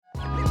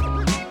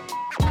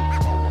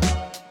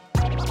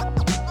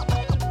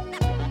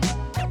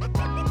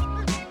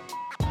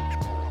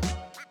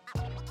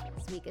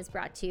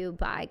brought to you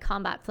by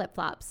Combat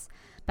Flip-Flops.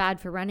 Bad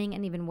for running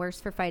and even worse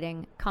for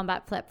fighting,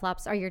 Combat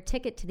Flip-Flops are your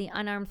ticket to the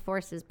unarmed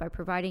forces by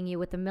providing you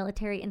with the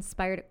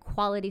military-inspired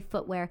quality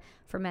footwear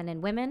for men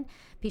and women.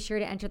 Be sure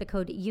to enter the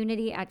code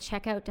UNITY at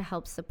checkout to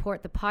help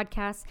support the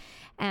podcast.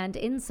 And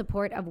in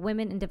support of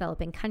women in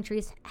developing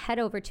countries, head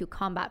over to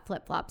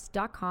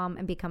combatflipflops.com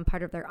and become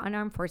part of their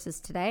unarmed forces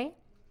today.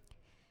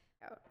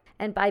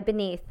 And by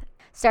Beneath.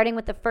 Starting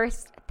with the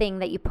first thing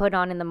that you put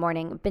on in the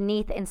morning,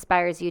 Beneath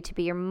inspires you to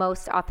be your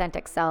most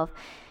authentic self.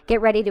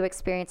 Get ready to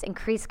experience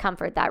increased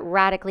comfort that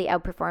radically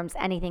outperforms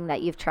anything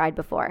that you've tried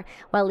before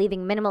while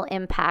leaving minimal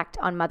impact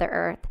on Mother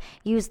Earth.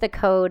 Use the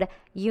code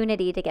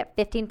UNITY to get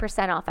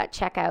 15% off at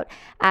checkout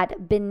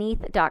at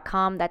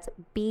beneath.com. That's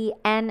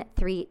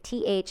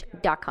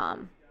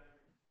BN3TH.com.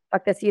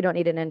 Fuck this, you don't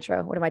need an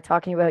intro. What am I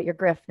talking about? You're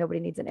Griff. Nobody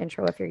needs an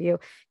intro if you're you.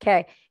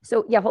 Okay.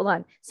 So yeah, hold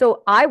on.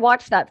 So I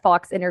watched that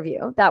Fox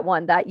interview, that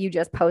one that you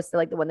just posted,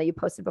 like the one that you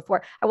posted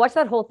before. I watched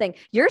that whole thing.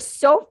 You're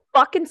so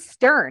fucking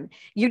stern.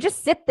 You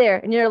just sit there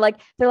and you're like,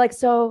 they're like,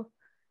 so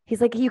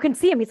he's like, you can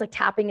see him. He's like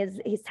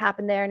he's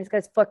tapping there and he's got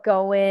his foot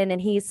going.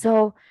 And he's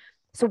so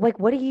like,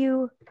 what do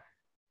you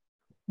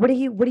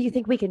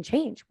think we can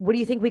change? What do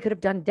you think we could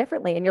have done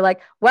differently? And you're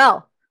like,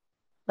 well,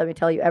 let me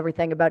tell you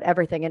everything about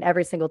everything in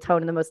every single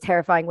tone in the most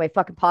terrifying way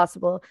fucking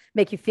possible.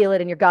 Make you feel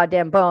it in your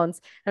goddamn bones.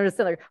 And I'm just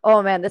like,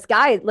 oh man, this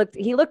guy looked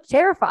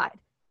terrified.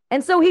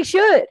 And so he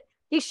should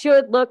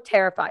look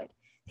terrified.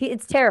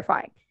 It's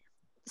terrifying.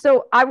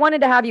 So I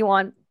wanted to have you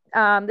on.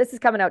 This is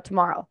coming out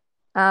tomorrow.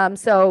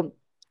 So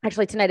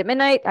actually tonight at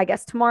midnight, I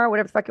guess tomorrow,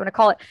 whatever the fuck you want to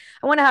call it.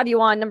 I want to have you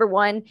on. Number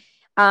one,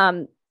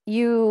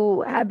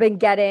 you've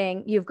got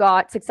an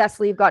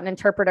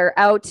interpreter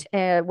out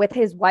with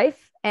his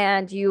wife,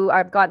 and you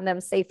have gotten them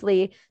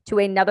safely to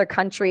another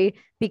country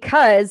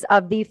because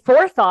of the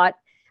forethought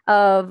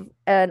of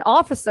an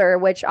officer,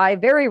 which I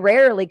very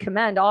rarely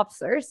commend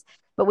officers.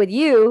 But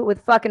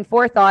with fucking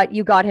forethought,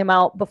 you got him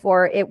out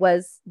before it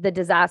was the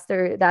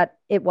disaster that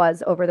it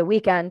was over the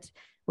weekend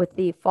with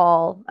the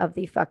fall of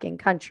the fucking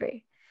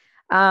country.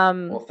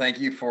 Well,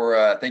 thank you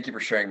for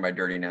sharing my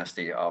dirty,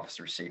 nasty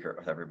officer secret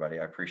with everybody.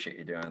 I appreciate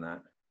you doing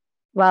that.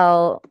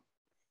 Well,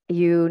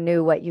 you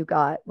knew what you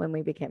got when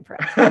we became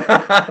friends.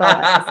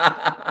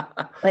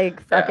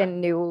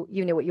 Knew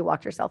what you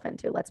walked yourself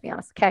into. Let's be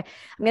honest. Okay.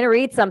 I'm going to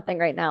read something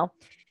right now.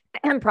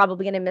 I'm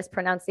probably going to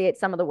mispronunciate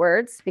some of the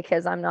words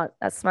because I'm not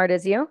as smart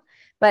as you,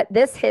 but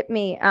this hit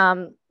me.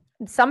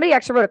 Somebody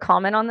actually wrote a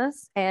comment on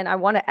this, and I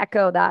want to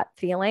echo that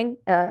feeling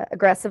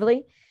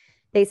aggressively.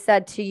 They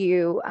said to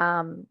you,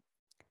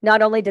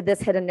 not only did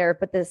this hit a nerve,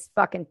 but this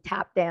fucking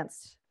tap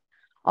danced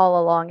all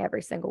along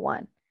every single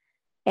one.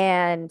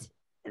 And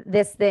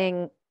this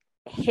thing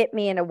hit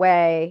me in a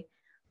way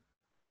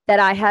that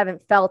I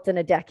haven't felt in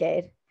a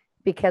decade,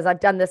 because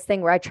I've done this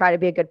thing where I try to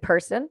be a good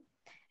person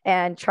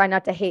and try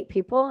not to hate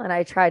people. And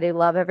I try to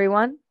love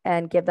everyone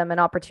and give them an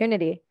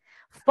opportunity.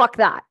 Fuck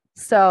that.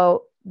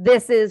 So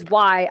this is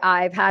why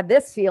I've had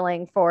this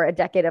feeling for a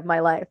decade of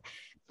my life.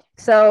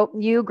 So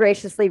you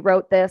graciously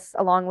wrote this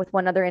along with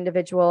one other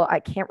individual. I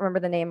can't remember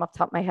the name off the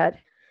top of my head.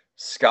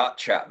 Scott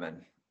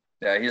Chapman.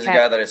 Yeah, he's a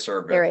guy that I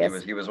served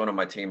with. He was one of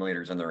my team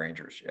leaders in the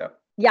Rangers. Yeah.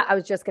 Yeah, I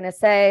was just going to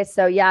say.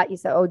 So yeah,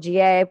 he's an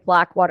OGA,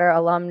 Blackwater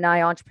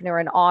alumni, entrepreneur,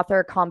 and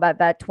author, combat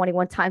vet,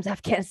 21 times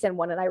Afghanistan,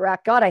 1 in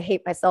Iraq. God, I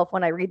hate myself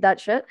when I read that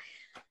shit.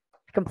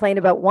 I complain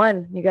about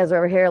one. You guys are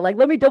over here like,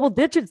 let me double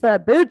digits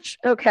that bitch.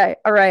 Okay.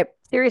 All right.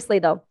 Seriously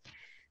though.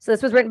 So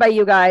this was written by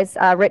you guys,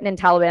 written in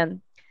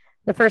Taliban.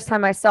 The first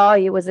time I saw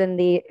you was in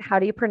the, how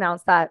do you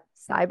pronounce that?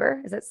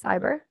 Cyber? Is it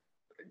cyber?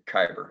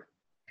 Khyber.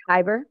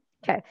 Khyber?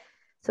 Okay.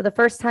 So the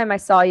first time I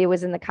saw you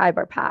was in the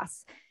Khyber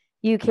Pass.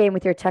 You came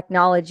with your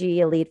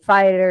technology, elite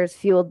fighters,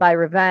 fueled by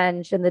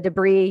revenge, and the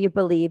debris you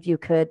believed you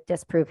could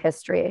disprove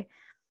history.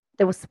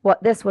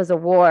 This was a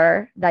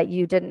war that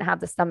you didn't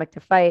have the stomach to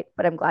fight,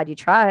 but I'm glad you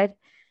tried.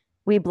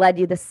 We bled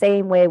you the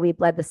same way we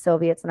bled the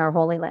Soviets in our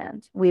Holy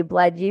Land. We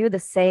bled you the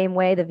same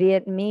way the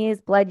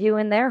Vietnamese bled you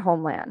in their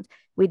homeland.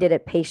 We did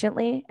it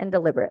patiently and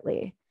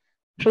deliberately.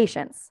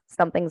 Patience,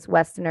 something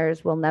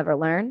Westerners will never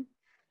learn.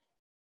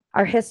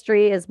 Our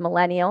history is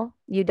millennial.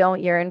 You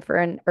don't yearn for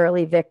an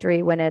early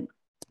victory when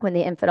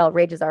the infidel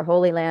rages our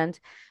Holy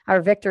Land.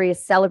 Our victory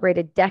is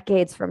celebrated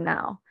decades from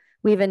now.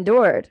 We've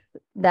endured,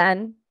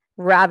 then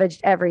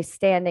ravaged every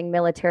standing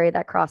military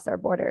that crossed our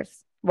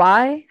borders.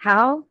 Why?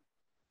 How?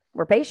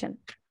 We're patient.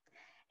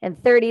 In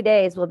 30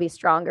 days, we'll be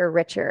stronger,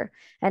 richer,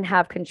 and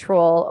have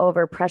control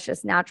over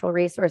precious natural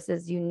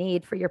resources you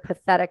need for your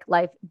pathetic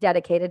life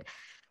dictated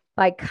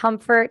by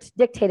comfort.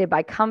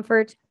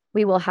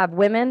 We will have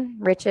women,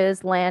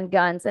 riches, land,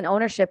 guns, and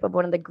ownership of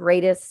one of the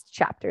greatest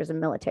chapters in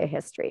military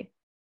history.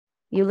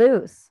 You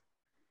lose.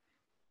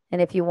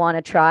 And if you want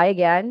to try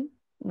again,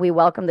 we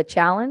welcome the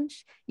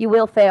challenge. You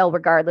will fail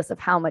regardless of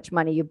how much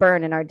money you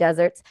burn in our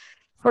deserts.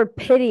 For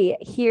pity,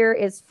 here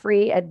is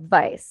free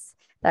advice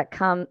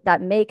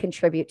that may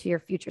contribute to your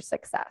future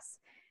success.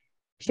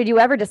 Should you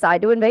ever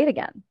decide to invade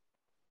again,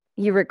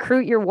 You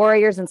recruit your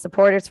warriors and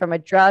supporters from a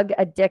drug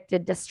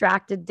addicted,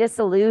 distracted,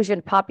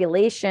 disillusioned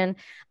population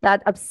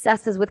that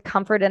obsesses with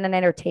comfort and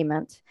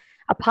entertainment,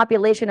 a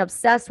population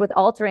obsessed with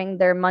altering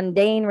their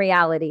mundane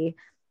reality,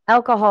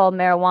 alcohol,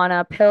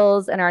 marijuana,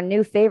 pills, and our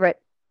new favorite,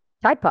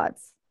 Tide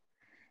Pods.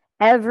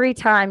 Every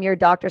time your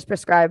doctors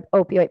prescribe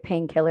opioid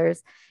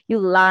painkillers, you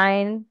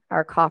line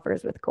our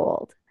coffers with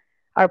gold.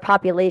 Our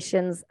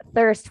population's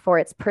thirst for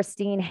its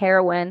pristine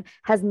heroin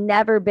has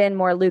never been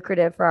more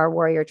lucrative for our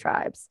warrior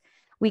tribes.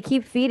 We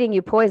keep feeding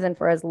you poison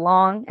for as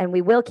long, and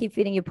we will keep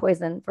feeding you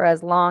poison for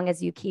as long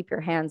as you keep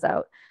your hands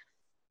out.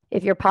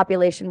 If your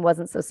population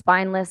wasn't so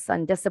spineless,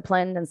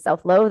 undisciplined, and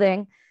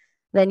self-loathing,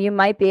 then you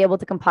might be able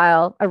to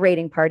compile a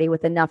raiding party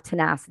with enough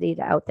tenacity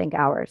to outthink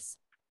ours.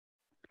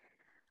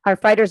 Our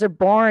fighters are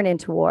born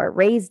into war,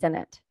 raised in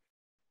it.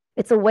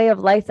 It's a way of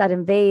life that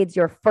invades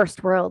your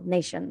first world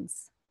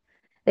nations.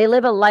 They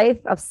live a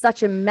life of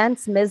such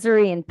immense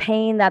misery and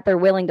pain that they're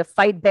willing to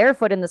fight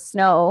barefoot in the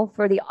snow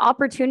for the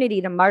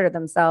opportunity to martyr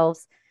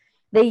themselves.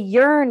 They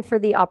yearn for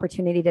the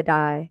opportunity to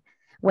die.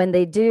 When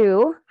they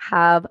do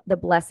have the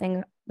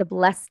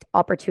blessed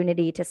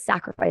opportunity to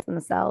sacrifice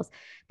themselves,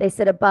 they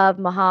sit above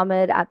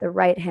Muhammad at the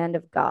right hand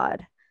of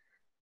God,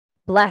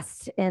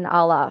 blessed in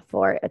Allah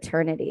for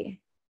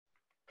eternity.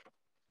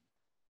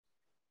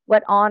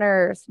 What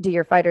honors do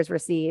your fighters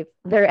receive?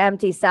 Their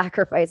empty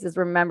sacrifice is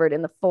remembered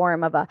in the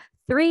form of a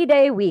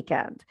 3-day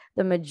weekend.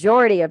 The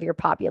majority of your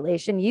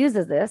population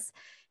uses this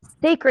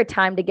sacred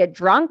time to get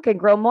drunk and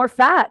grow more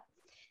fat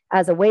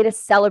as a way to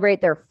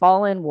celebrate their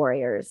fallen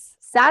warriors.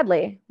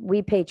 Sadly,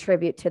 we pay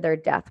tribute to their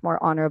death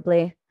more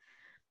honorably.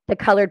 The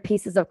colored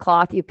pieces of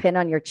cloth you pin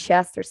on your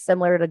chest are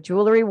similar to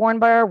jewelry worn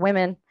by our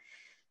women.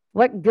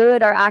 What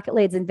good are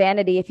accolades and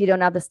vanity if you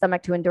don't have the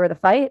stomach to endure the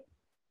fight?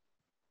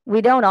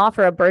 We don't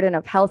offer a burden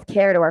of health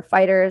care to our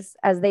fighters,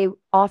 as they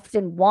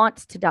often want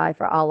to die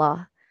for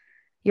Allah.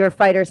 Your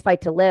fighters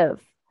fight to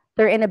live.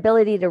 Their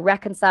inability to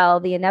reconcile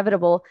the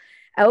inevitable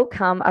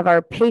outcome of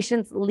our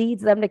patients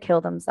leads them to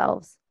kill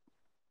themselves.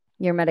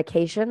 Your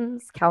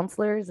medications,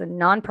 counselors, and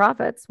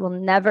nonprofits will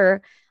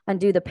never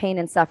undo the pain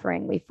and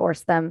suffering we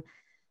force them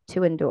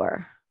to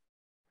endure.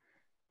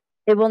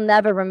 It will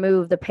never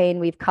remove the pain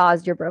we've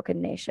caused your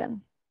broken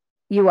nation.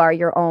 You are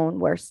your own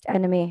worst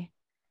enemy.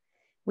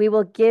 We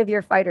will give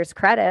your fighters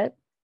credit.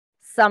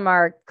 Some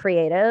are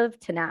creative,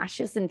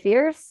 tenacious, and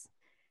fierce.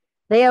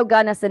 They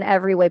outgun us in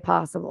every way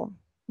possible.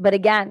 But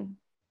again,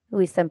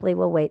 we simply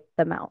will wait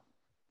them out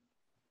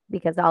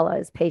because Allah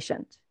is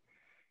patient.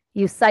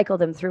 You cycle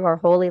them through our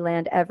holy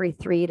land every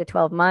 3 to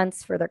 12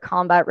 months for their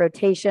combat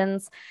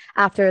rotations.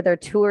 After their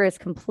tour is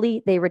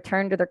complete, they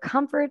return to their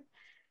comfort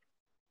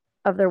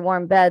of their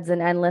warm beds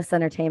and endless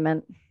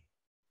entertainment.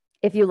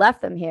 If you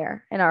left them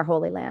here in our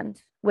holy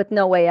land with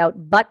no way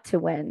out but to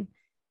win,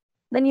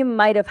 then you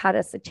might have had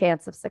us a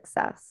chance of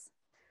success.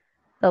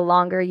 The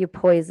longer you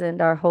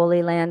poisoned our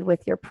holy land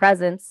with your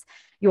presence,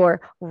 your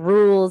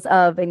rules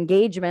of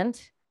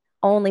engagement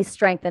only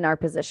strengthen our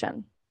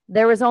position.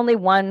 There is only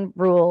one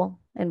rule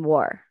in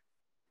war,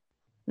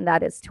 and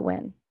that is to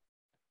win.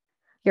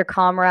 Your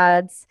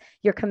comrades,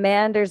 your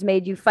commanders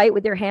made you fight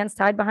with your hands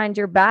tied behind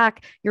your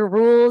back. Your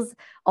rules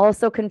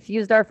also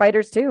confused our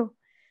fighters too.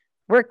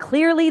 We're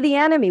clearly the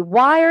enemy.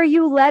 Why are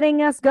you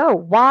letting us go?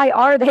 Why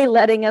are they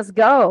letting us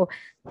go?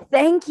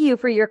 Thank you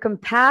for your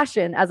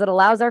compassion, as it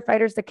allows our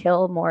fighters to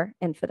kill more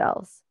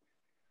infidels.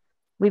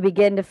 We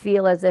begin to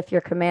feel as if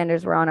your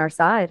commanders were on our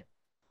side.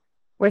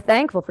 We're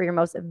thankful for your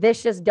most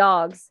vicious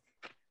dogs.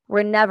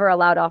 We're never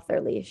allowed off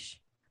their leash.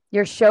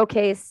 Your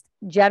showcased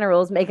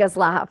generals make us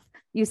laugh.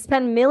 You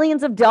spend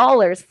millions of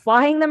dollars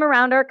flying them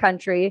around our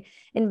country,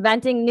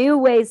 inventing new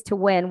ways to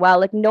win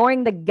while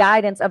ignoring the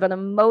guidance of the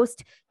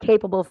most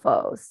capable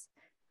foes.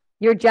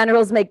 Your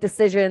generals make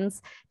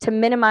decisions to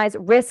minimize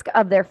risk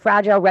of their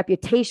fragile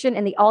reputation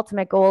in the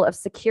ultimate goal of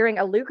securing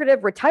a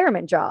lucrative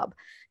retirement job,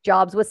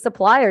 jobs with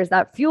suppliers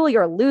that fuel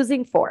your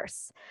losing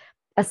force,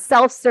 a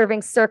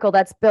self-serving circle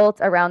that's built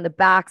around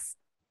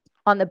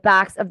on the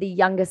backs of the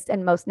youngest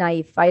and most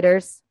naive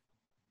fighters.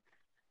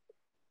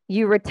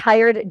 You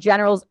retired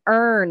generals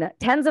earn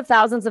tens of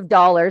thousands of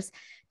dollars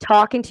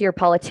talking to your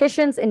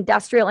politicians,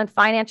 industrial, and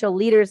financial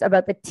leaders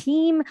about the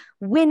team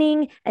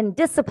winning and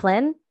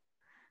discipline.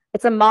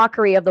 It's a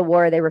mockery of the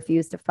war they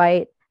refuse to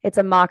fight. It's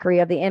a mockery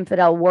of the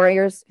infidel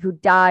warriors who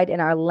died in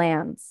our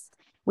lands.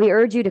 We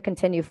urge you to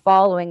continue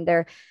following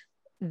their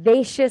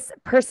vicious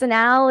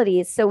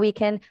personalities so we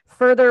can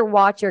further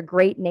watch your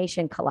great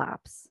nation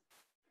collapse.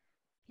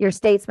 Your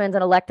statesmen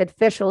and elected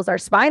officials are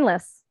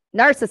spineless,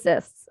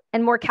 narcissists,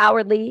 and more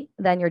cowardly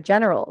than your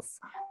generals.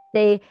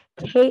 They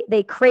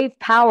crave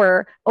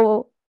power.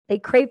 They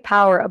crave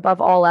power above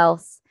all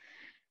else.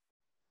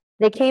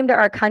 They came to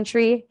our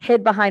country,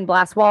 hid behind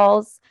glass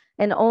walls,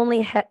 and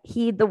only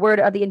heed the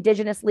word of the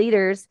indigenous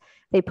leaders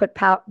they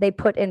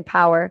put in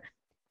power.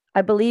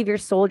 I believe your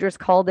soldiers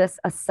call this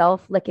a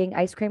self-licking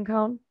ice cream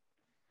cone.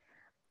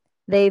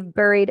 They've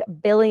burned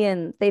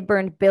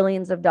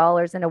billions of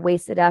dollars in a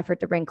wasted effort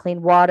to bring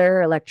clean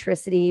water,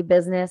 electricity,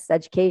 business,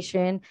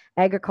 education,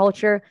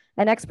 agriculture,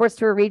 and exports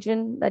to a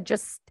region that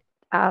just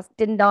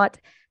didn't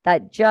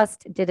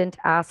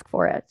ask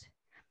for it.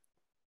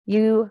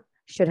 You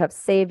should have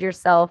saved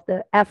yourself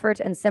the effort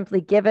and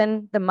simply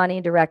given the money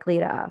directly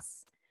to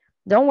us.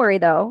 Don't worry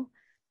though.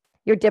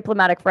 Your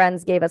diplomatic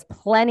friends gave us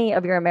plenty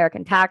of your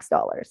American tax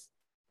dollars.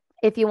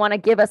 If you want to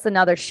give us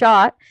another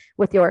shot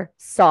with your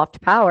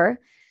soft power,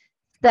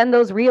 then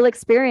those real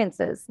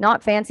experiences,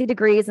 not fancy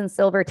degrees and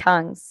silver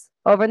tongues.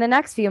 Over the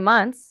next few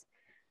months,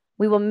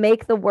 we will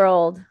make the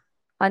world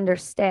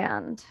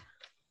understand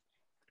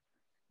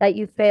that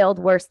you failed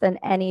worse than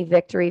any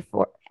victory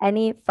for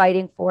any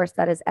fighting force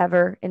that has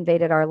ever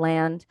invaded our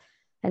land.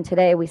 And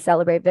today we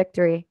celebrate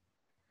victory.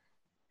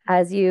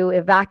 As you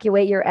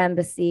evacuate your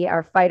embassy,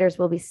 our fighters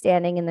will be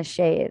standing in the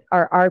shade.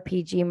 Our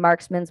RPG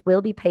marksmen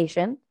will be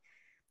patient.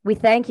 We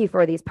thank you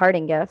for these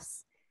parting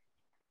gifts.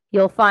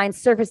 You'll find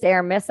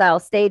surface-to-air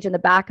missiles staged in the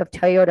back of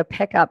Toyota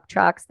pickup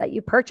trucks that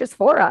you purchased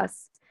for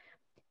us.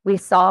 We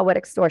saw what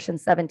Extortion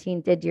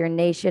 17 did to your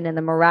nation and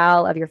the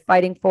morale of your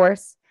fighting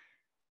force.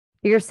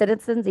 Do your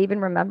citizens even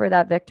remember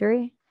that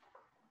victory?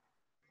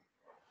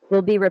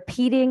 We'll be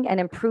repeating and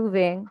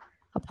improving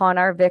upon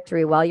our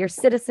victory while your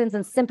citizens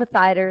and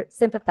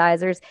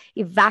sympathizers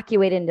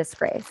evacuate in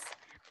disgrace.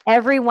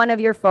 Every one of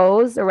your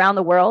foes around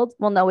the world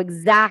will know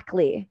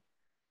exactly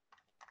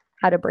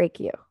how to break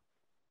you.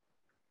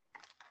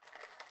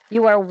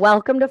 You are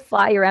welcome to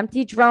fly your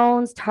empty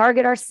drones,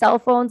 target our cell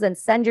phones, and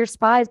send your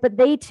spies, but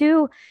they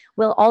too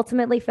will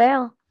ultimately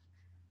fail.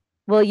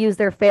 Will use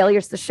their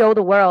failures to show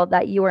the world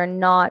that you are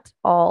not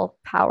all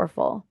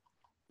powerful.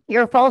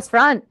 You're a false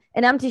front,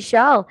 an empty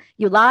shell.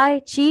 You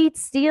lie, cheat,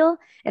 steal,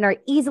 and are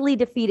easily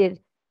defeated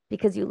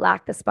because you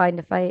lack the spine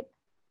to fight.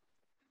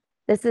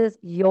 This is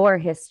your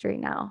history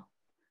now.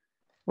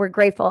 We're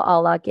grateful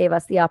Allah gave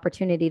us the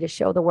opportunity to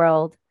show the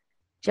world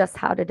just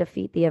how to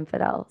defeat the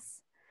infidels.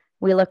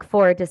 We look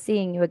forward to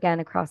seeing you again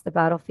across the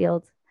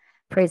battlefield.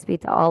 Praise be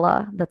to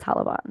Allah, the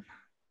Taliban.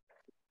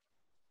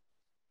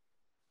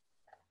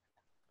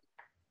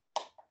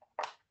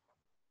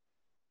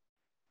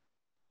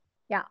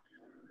 Yeah.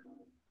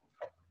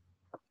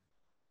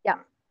 Yeah.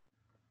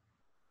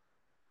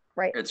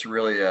 Right. It's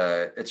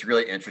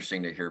really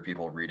interesting to hear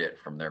people read it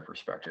from their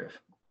perspective.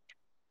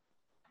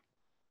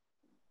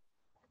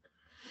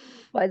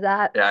 Why is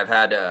that? Yeah,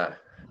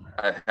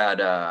 I've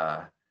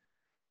had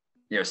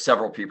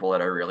several people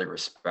that I really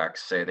respect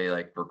say they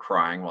were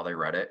crying while they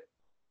read it.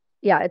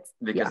 Yeah, it's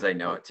because they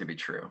know it to be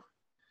true.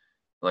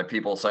 Like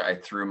people say, I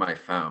threw my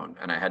phone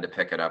and I had to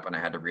pick it up and I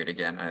had to read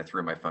again and I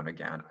threw my phone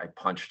again. I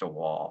punched a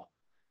wall.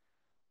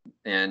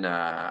 And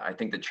I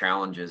think the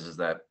challenge is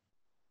that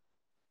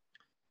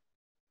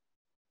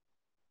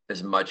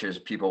as much as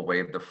people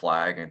wave the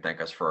flag and thank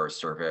us for our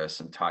service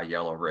and tie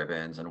yellow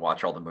ribbons and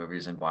watch all the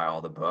movies and buy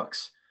all the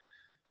books,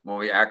 when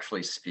we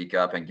actually speak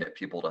up and get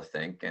people to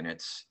think, and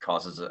it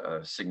causes a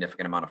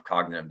significant amount of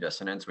cognitive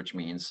dissonance, which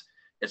means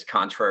it's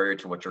contrary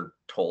to what you're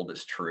told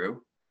is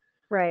true.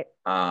 Right.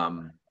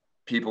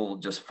 People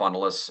just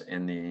funnel us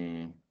in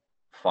the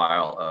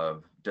file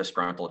of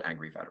disgruntled,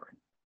 angry veteran.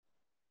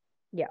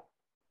 Yeah.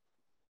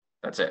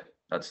 That's it.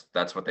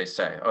 That's what they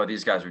say. Oh,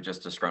 these guys are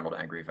just disgruntled,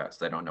 angry vets.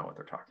 They don't know what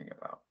they're talking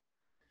about.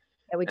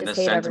 Yeah, we and just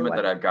the hate sentiment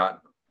everyone. that I've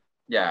got,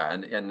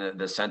 and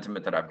the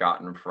sentiment that I've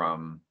gotten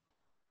from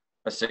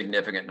a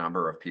significant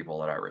number of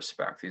people that I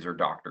respect. These are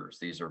doctors.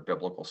 These are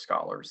biblical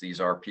scholars. These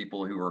are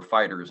people who were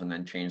fighters and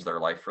then changed their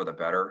life for the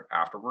better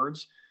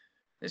afterwards.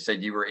 They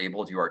said you were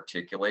able to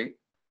articulate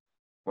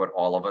what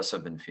all of us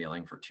have been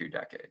feeling for 2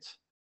 decades.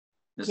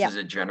 This is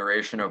a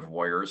generation of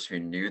warriors who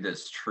knew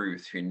this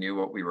truth, who knew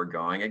what we were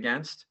going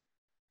against.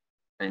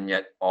 And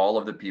yet all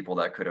of the people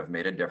that could have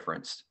made a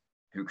difference,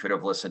 who could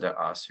have listened to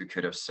us, who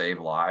could have saved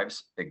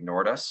lives,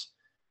 ignored us,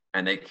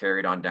 and they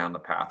carried on down the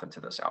path into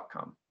this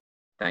outcome.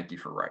 Thank you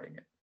for writing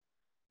it.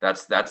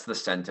 That's the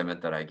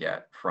sentiment that I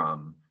get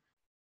from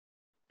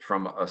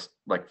us,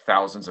 like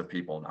thousands of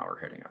people now are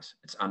hitting us.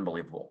 It's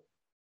unbelievable.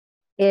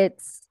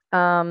 It's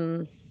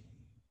the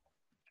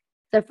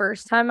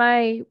first time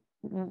I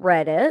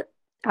read it,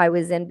 I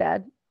was in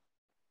bed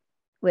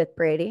with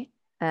Brady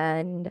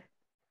and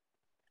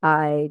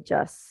I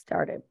just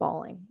started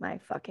bawling my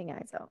fucking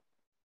eyes out.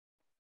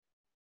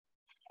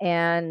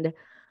 And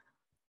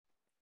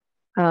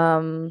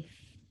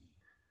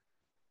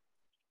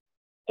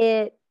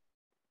it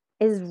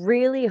is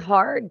really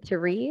hard to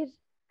read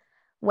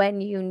when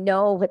you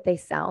know what they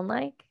sound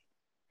like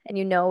and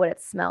you know what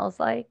it smells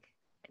like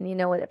and you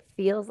know what it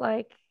feels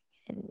like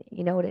and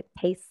you know what it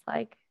tastes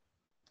like.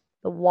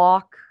 The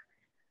walk,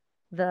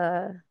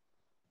 the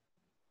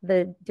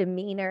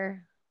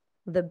demeanor,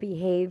 the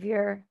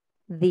behavior,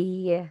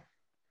 the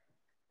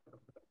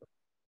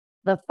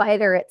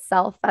fighter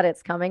itself that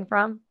it's coming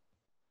from.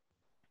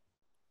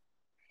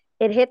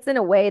 It hits in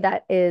a way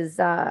that is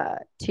to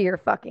your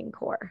fucking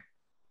core.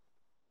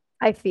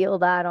 I feel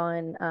that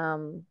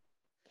on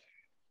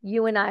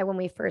you and I, when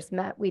we first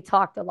met, we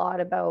talked a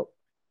lot about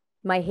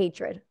my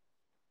hatred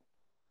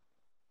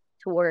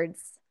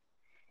towards,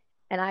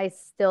 and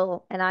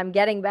I'm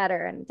getting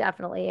better, and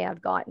definitely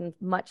I've gotten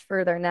much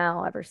further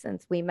now ever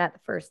since we met the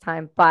first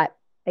time, but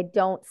I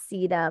don't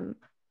see them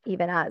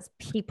even as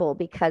people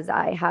because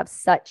I have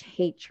such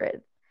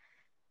hatred.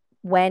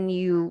 When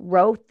you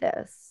wrote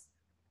this,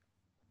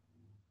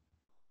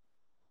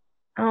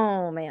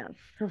 oh man,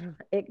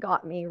 it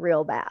got me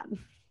real bad.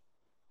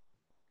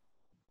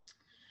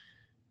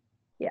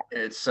 Yeah.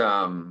 It's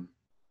a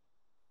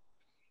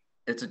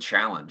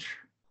challenge.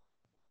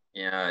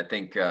 Yeah, I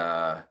think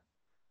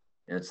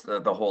it's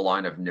the whole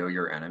line of know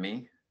your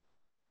enemy.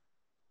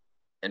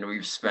 And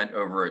we've spent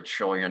over $1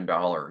 trillion,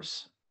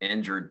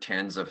 injured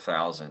tens of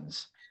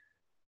thousands,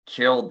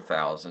 killed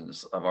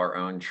thousands of our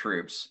own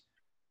troops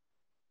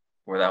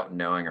without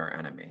knowing our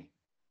enemy.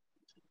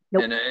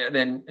 Nope.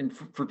 And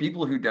for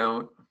people who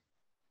don't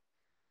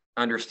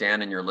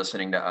understand and you're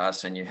listening to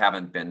us and you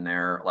haven't been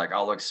there, like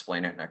I'll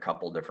explain it in a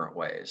couple different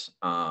ways.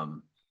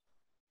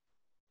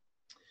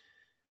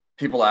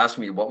 People ask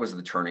me, what was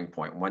the turning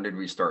point? When did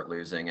we start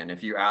losing? And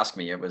if you ask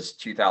me, it was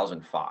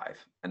 2005.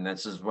 And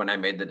this is when I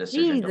made the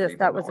decision to leave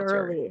that the was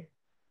military. early.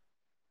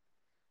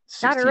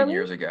 16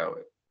 years ago.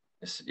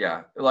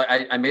 Yeah.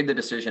 Like I made the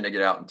decision to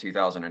get out in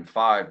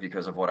 2005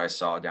 because of what I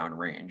saw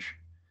downrange.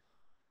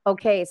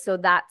 Okay, so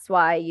that's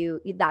where you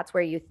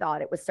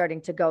thought it was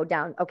starting to go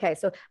down. Okay,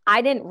 so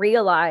I didn't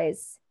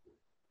realize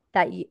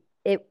that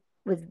it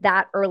was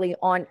that early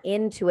on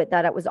into it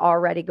that it was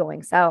already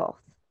going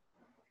south.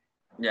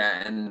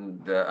 Yeah,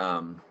 and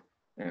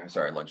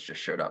sorry, lunch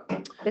just showed up.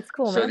 It's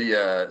cool, So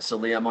man. So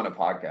Lee, I'm on a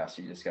podcast.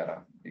 You just gotta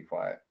be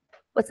quiet.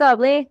 What's up,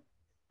 Lee?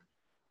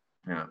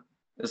 Yeah,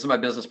 this is my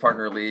business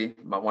partner, Lee.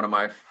 One of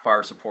my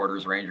fire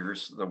supporters,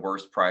 Rangers, the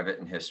worst private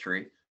in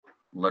history.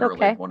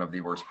 Literally one of the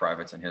worst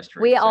privates in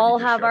history. We all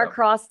have our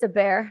cross to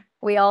bear.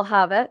 We all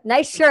have it.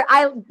 Nice shirt.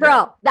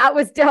 That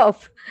was dope.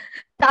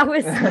 That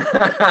was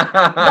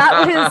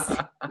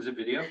Is it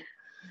video?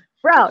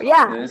 Bro,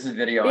 yeah. This is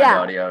video and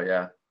audio,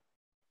 yeah.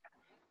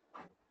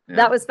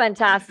 That was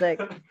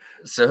fantastic.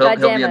 So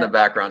he'll be in the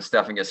background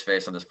stuffing his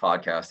face on this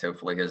podcast.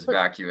 Hopefully his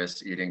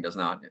vacuous eating does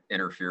not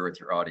interfere with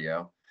your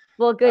audio.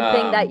 Well, good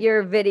thing that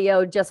your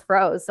video just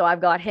froze. So I've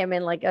got him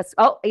in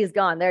he's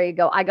gone. There you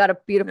go. I got a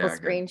beautiful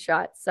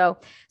screenshot. So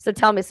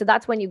tell me, so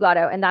that's when you got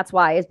out, and that's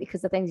why, is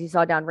because the things you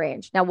saw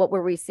downrange. Now, what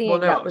were we seeing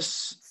that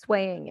was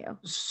swaying you?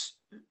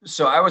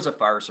 So I was a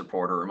fire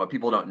supporter, and what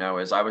people don't know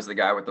is I was the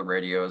guy with the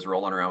radios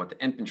rolling around with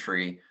the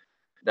infantry,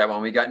 that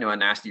when we got into a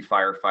nasty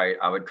firefight,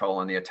 I would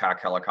call in the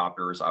attack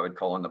helicopters, I would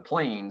call in the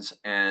planes.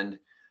 And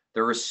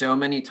there were so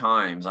many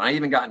times, and I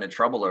even got into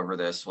trouble over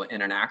this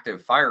in an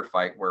active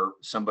firefight where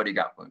somebody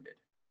got wounded,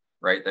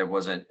 right? That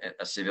wasn't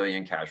a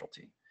civilian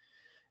casualty.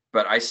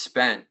 But I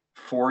spent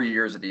 4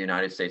 years at the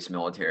United States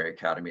Military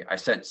Academy. I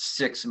spent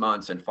 6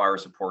 months in fire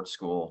support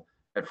school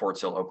at Fort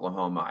Sill,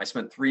 Oklahoma. I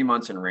spent 3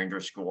 months in Ranger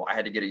School. I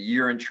had to get a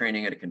year in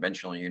training at a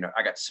conventional unit.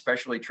 I got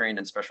specially trained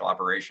in special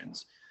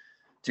operations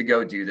to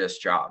go do this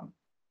job,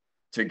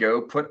 to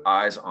go put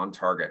eyes on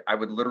target. I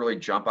would literally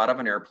jump out of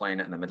an airplane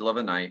in the middle of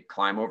the night,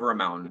 climb over a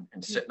mountain,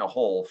 and sit in a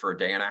hole for a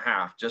day and a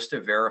half just to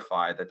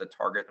verify that the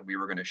target that we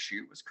were going to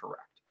shoot was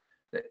correct,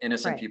 that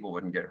innocent people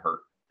wouldn't get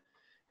hurt.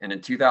 And in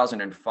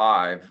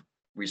 2005,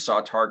 we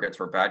saw targets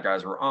where bad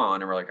guys were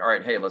on, and we're like, all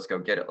right, hey, let's go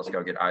get it. Let's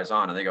go get eyes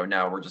on. And they go,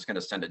 no, we're just going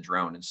to send a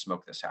drone and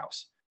smoke this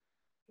house.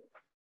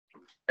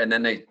 And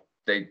then they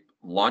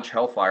launch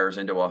hellfires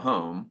into a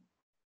home,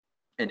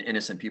 and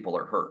innocent people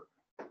are hurt.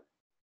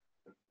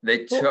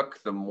 They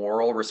took the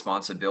moral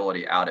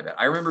responsibility out of it.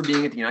 I remember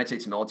being at the United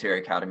States Military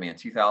Academy in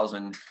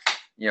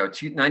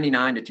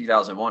 1999 to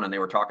 2001, and they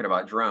were talking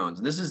about drones.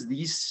 And this is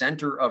the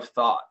center of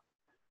thought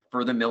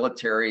for the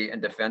military and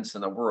defense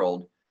in the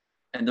world.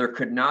 And there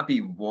could not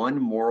be one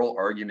moral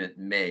argument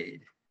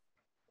made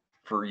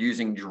for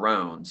using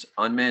drones,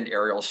 unmanned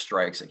aerial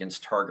strikes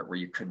against target, where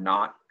you could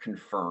not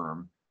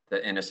confirm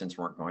that innocents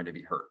weren't going to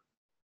be hurt.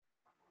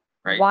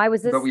 Right? Why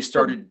was this? But we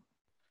started.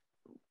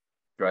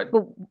 Go ahead.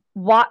 But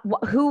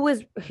who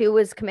was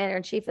commander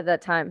in chief at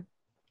that time?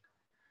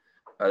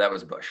 That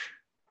was Bush.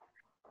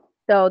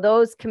 So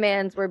those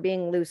commands were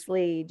being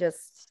loosely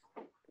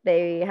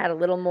they had a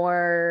little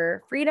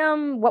more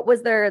freedom. What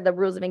was the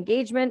rules of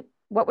engagement?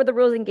 What were the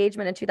rules of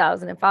engagement in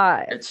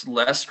 2005? It's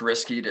less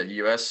risky to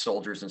U.S.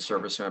 soldiers and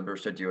service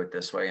members to do it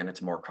this way, and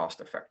it's more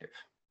cost effective.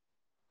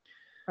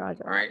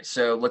 Roger. All right,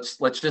 so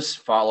let's just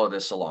follow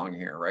this along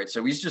here, right?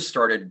 So we just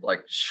started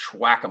like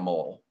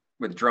whack-a-mole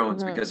with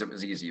drones because it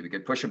was easy. We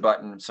could push a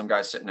button. Some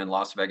guy sitting in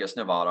Las Vegas,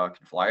 Nevada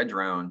could fly a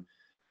drone.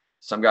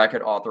 Some guy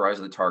could authorize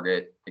the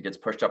target. It gets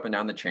pushed up and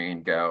down the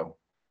chain, go,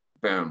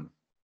 boom.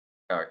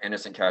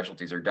 Innocent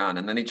casualties are done.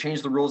 And then they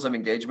changed the rules of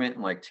engagement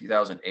in like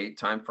 2008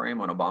 timeframe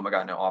when Obama got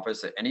into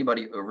office, that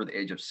anybody over the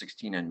age of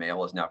 16 and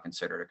male is now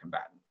considered a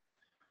combatant.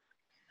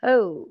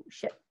 Oh,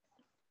 shit.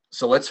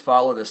 So let's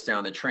follow this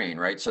down the train,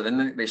 right? So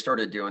then they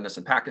started doing this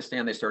in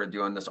Pakistan. They started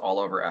doing this all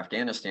over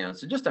Afghanistan.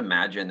 So just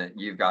imagine that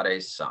you've got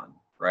a son,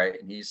 right?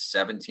 And he's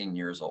 17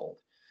 years old.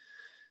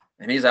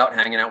 And he's out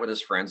hanging out with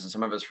his friends, and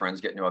some of his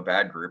friends get into a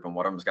bad group, and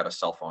one of them's got a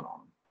cell phone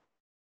on him.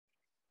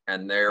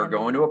 and they're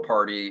going to a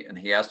party and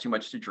he has too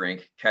much to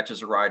drink,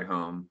 catches a ride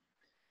home,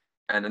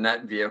 and then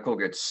that vehicle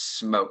gets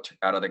smoked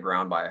out of the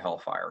ground by a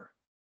hellfire.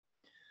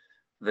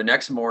 The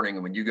next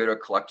morning, when you go to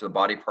collect the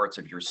body parts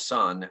of your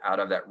son out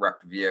of that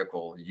wrecked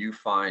vehicle, you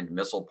find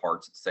missile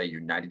parts that say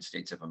United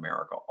States of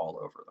America all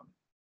over them.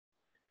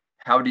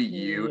 How do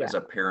you as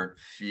a parent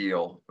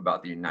feel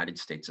about the United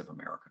States of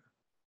America?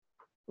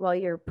 Well,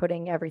 you're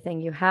putting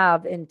everything you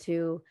have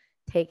into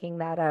taking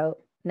that out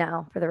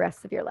now for the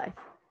rest of your life.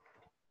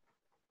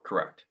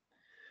 Correct.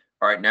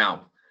 All right,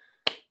 now,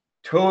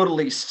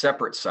 totally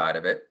separate side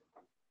of it.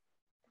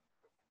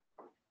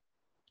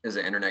 Is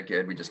the internet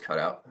good? We just cut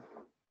out.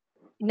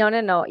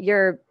 No.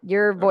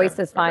 Your voice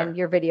is fine. Okay.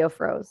 Your video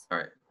froze.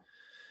 All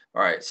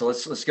right. So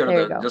let's go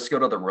to let's go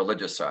to the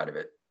religious side of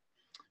it.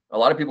 A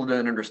lot of people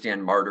don't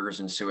understand martyrs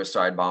and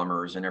suicide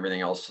bombers and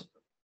everything else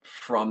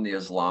from the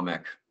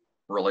Islamic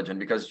religion,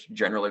 because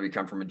generally we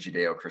come from a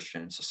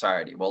Judeo-Christian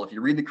society. Well, if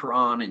you read the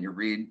Quran and you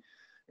read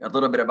a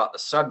little bit about the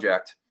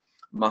subject,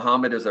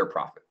 Muhammad is their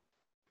prophet,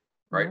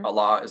 right? Mm-hmm.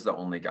 Allah is the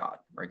only God,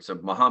 right? So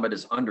Muhammad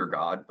is under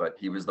God, but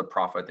he was the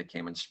prophet that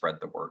came and spread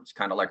the words,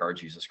 kind of like our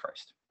Jesus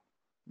Christ.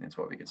 That's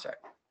what we could say.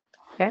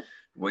 Okay.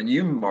 When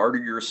you martyr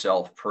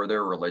yourself per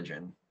their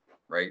religion,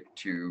 right,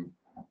 to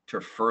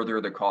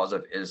further the cause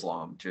of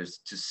Islam, to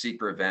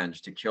seek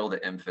revenge, to kill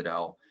the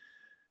infidel,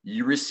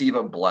 you receive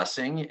a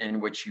blessing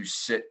in which you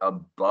sit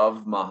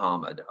above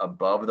Muhammad,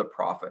 above the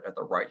prophet, at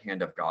the right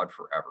hand of God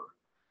forever.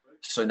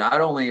 So not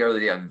only are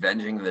they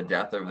avenging the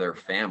death of their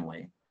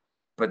family,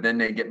 but then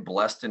they get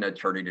blessed in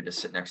eternity to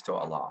sit next to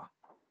Allah.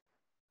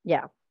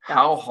 Yeah.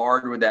 How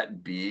hard would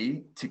that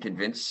be to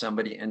convince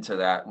somebody into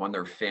that when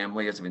their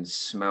family has been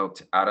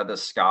smoked out of the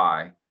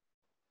sky?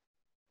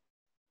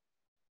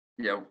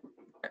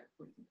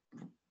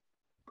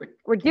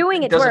 We're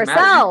doing it to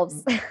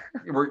ourselves.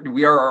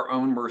 We are our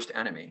own worst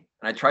enemy.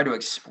 And I try to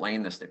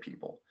explain this to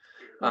people.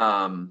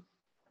 Hang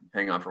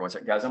on for one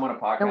second. Guys, I'm on a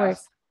podcast. No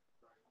worries.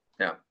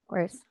 Yeah. No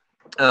worries.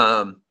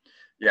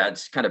 Yeah,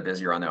 it's kind of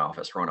busy around the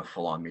office. We're on a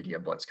full-on media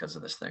blitz because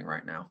of this thing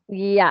right now.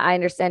 Yeah, I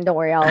understand. Don't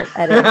worry. I'll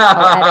edit.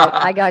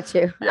 I got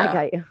you. Yeah. I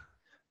got you.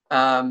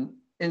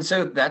 And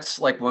so that's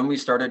like when we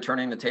started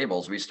turning the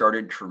tables. We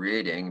started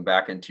creating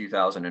back in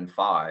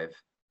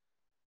 2005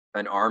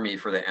 an army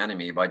for the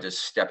enemy by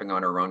just stepping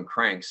on our own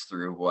cranks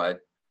through what,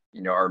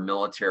 our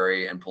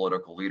military and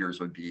political leaders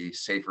would be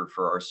safer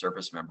for our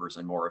service members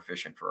and more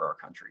efficient for our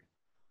country.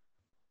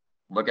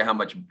 Look at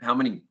how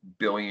many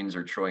billions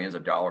or trillions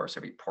of dollars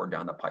have we poured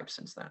down the pipe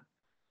since then?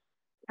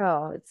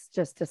 Oh, it's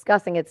just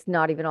disgusting. It's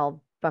not even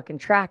all fucking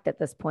tracked at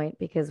this point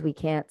because we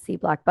can't see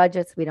black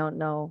budgets. We don't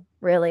know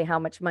really how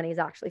much money is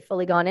actually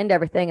fully gone into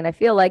everything. And I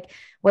feel like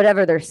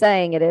whatever they're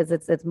saying it is,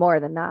 it's more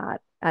than that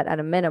at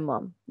a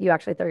minimum. You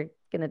actually they're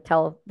going to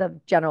tell the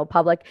general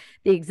public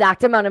the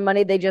exact amount of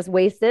money they just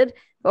wasted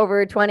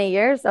over 20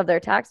 years of their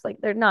tax. Like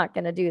they're not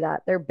going to do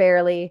that. They're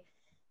barely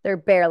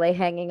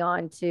hanging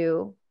on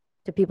to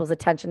people's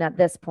attention at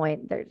this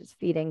point. They're just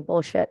feeding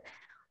bullshit.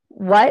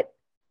 Can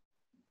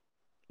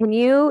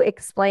you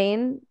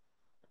explain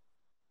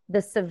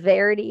the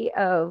severity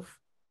of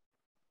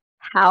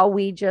how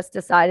we just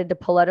decided to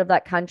pull out of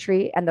that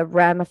country and the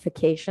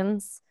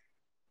ramifications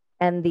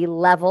and the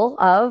level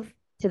of,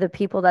 to the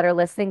people that are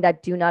listening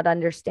that do not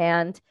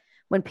understand,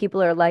 when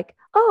people are like,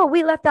 oh,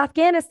 we left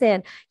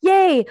Afghanistan.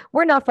 Yay.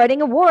 We're not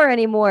fighting a war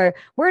anymore.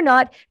 We're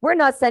not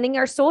sending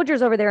our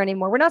soldiers over there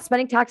anymore. We're not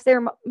spending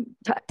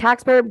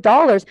taxpayer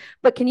dollars.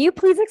 But can you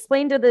please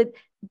explain to the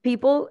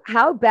people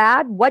how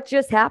bad what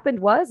just happened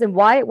was and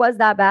why it was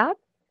that bad?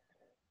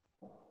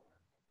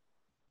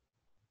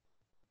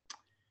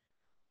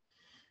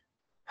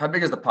 How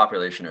big is the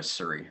population of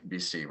Surrey,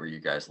 BC, where you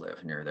guys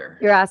live near there?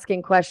 You're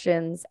asking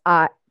questions.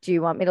 Do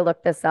you want me to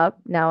look this up?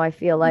 Now I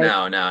feel like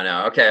No.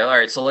 Okay. All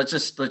right. So let's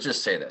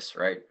just say this,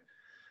 right?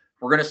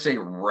 We're going to say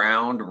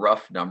round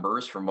rough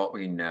numbers from what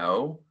we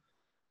know.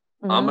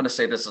 Mm-hmm. I'm going to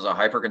say this is a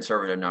hyper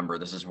conservative number.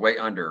 This is way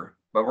under,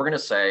 but we're going to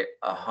say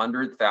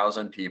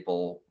 100,000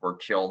 people were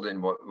killed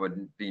in what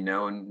would be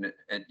known,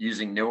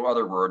 using no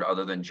other word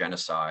other than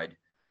genocide,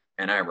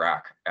 in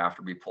Iraq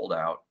after we pulled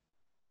out,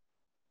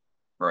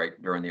 right,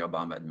 during the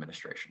Obama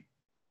administration.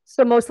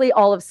 So mostly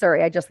all of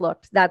Surrey. I just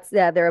looked.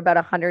 They're about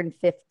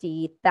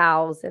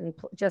 150,000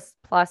 just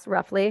plus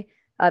roughly.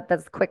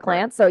 That's a quick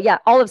glance. So yeah,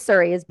 all of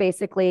Surrey is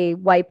basically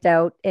wiped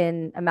out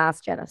in a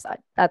mass genocide.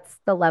 That's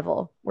the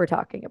level we're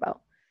talking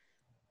about.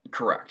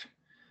 Correct.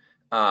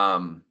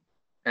 And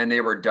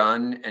they were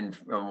done, and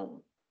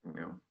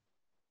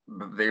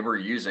they were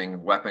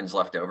using weapons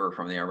left over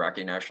from the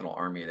Iraqi National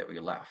Army that we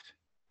left.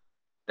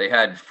 They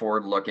had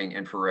forward-looking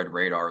infrared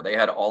radar. They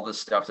had all the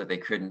stuff that they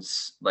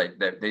couldn't, like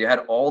that. They had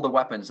all the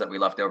weapons that we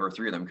left over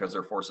through them because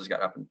their forces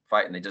got up and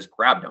fight, and they just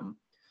grabbed them.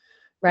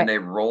 Right. And they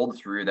rolled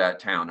through that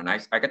town. And I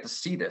got to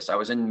see this. I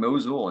was in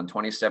Mosul in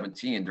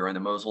 2017 during the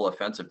Mosul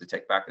offensive to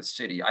take back the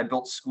city. I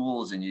built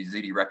schools in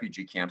Yazidi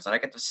refugee camps, and I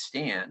got to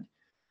stand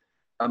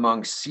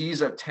among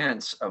seas of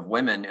tents of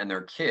women and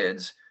their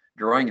kids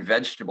growing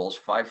vegetables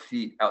 5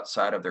 feet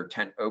outside of their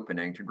tent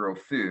opening to grow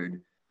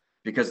food.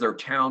 because their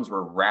towns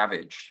were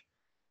ravaged.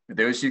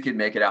 Those who could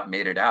make it out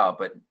made it out,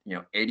 but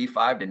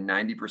 85 to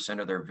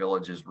 90% of their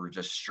villages were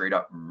just straight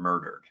up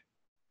murdered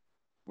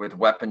with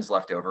weapons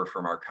left over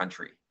from our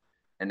country.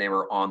 And they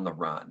were on the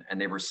run and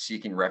they were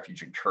seeking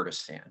refuge in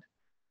Kurdistan.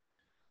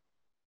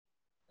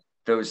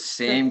 Those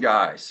same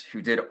guys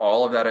who did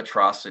all of that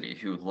atrocity,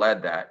 who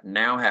led that,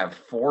 now have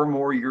 4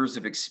 more years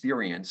of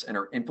experience and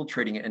are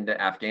infiltrating into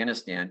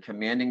Afghanistan,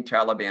 commanding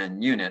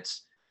Taliban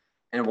units,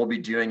 and will be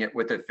doing it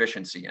with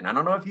efficiency. And I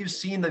don't know if you've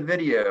seen the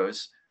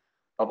videos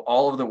of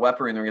all of the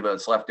weaponry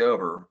that's left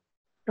over.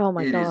 Oh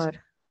my God.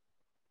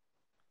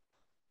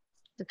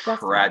 It is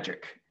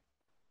tragic.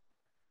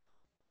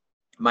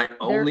 My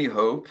only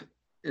hope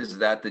is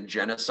that the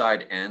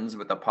genocide ends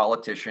with the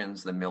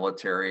politicians, the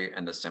military,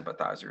 and the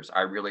sympathizers.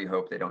 I really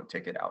hope they don't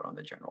take it out on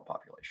the general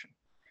population.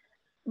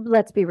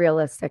 Let's be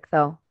realistic,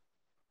 though.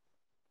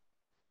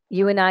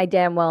 You and I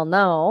damn well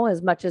know,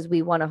 as much as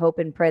we want to hope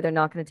and pray they're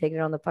not going to take it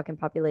on the fucking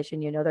population,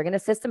 they're going to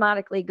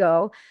systematically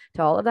go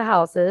to all of the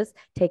houses,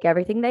 take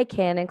everything they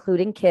can,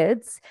 including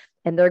kids,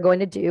 and they're going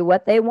to do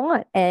what they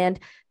want. And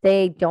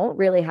they don't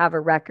really have a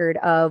record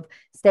of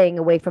staying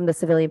away from the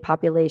civilian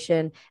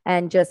population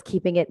and just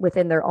keeping it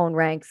within their own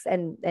ranks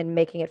and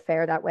making it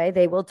fair that way.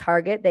 They will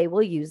target, they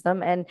will use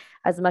them. And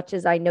as much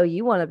as I know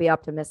you want to be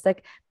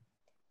optimistic,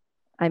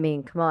 I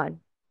mean, come on.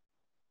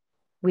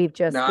 We've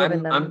just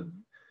given them.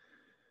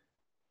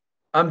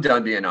 I'm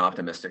done being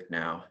optimistic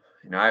now.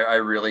 I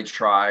really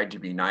tried to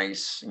be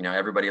nice.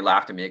 Everybody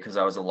laughed at me because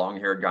I was a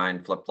long-haired guy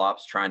in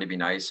flip-flops trying to be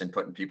nice and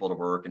putting people to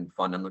work and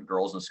funding the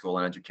girls in school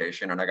and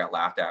education. And I got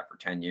laughed at for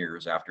 10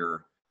 years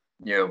after,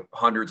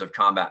 hundreds of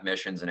combat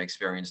missions and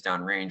experience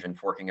downrange and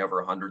forking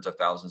over hundreds of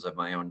thousands of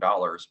my own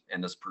dollars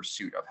in this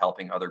pursuit of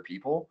helping other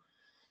people.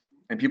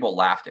 And people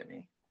laughed at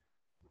me.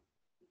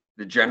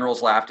 The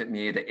generals laughed at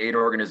me. The aid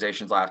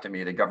organizations laughed at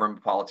me. The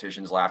government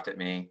politicians laughed at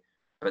me.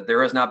 But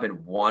there has not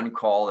been one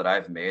call that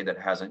I've made that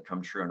hasn't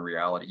come true in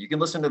reality. You can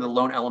listen to the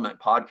Lone Element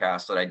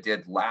podcast that I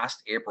did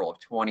last April of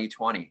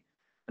 2020.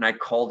 And I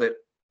called it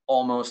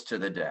almost to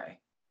the day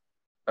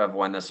of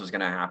when this was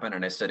going to happen.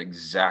 And I said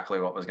exactly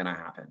what was going to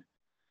happen.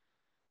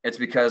 It's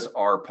because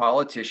our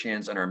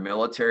politicians and our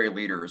military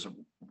leaders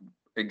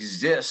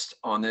exist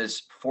on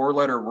this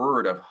 4-letter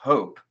word of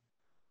hope.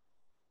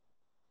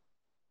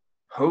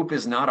 Hope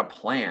is not a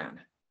plan.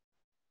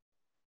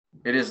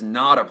 It is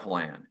not a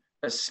plan.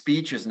 A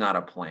speech is not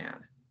a plan.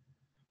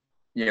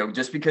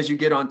 Just because you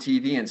get on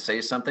TV and say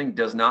something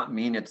does not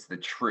mean it's the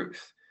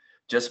truth.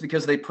 Just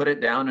because they put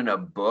it down in a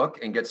book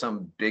and get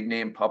some big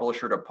name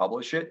publisher to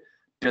publish it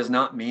does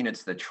not mean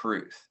it's the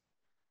truth.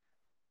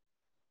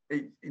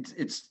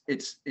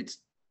 It's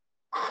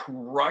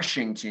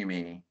crushing to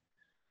me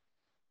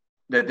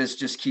that this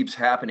just keeps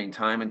happening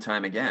time and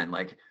time again.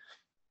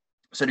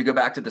 So to go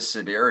back to the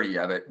severity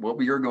of it, what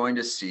we are going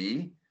to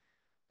see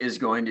is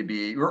going to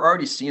be, we're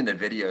already seeing the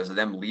videos of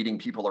them leading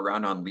people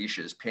around on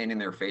leashes, painting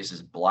their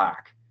faces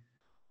black.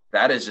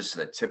 That is just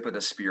the tip of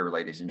the spear,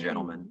 ladies and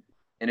gentlemen.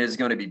 And it is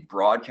going to be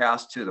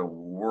broadcast to the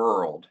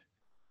world.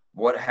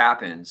 What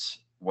happens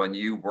when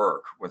you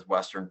work with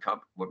Western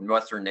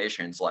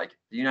nations like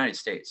the United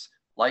States,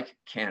 like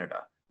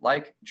Canada,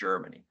 like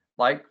Germany,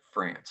 like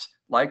France,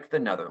 like the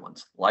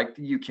Netherlands, like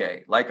the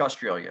UK, like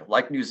Australia,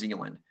 like New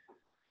Zealand.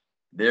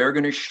 They're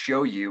going to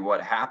show you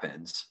what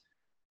happens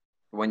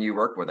when you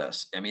work with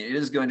us. I mean, it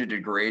is going to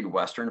degrade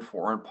Western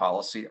foreign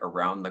policy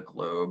around the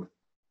globe,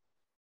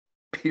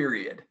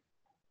 period.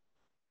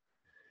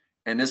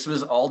 And this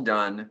was all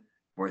done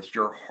with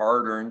your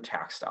hard-earned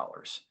tax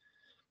dollars.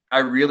 I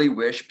really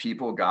wish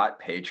people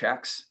got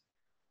paychecks,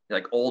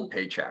 like old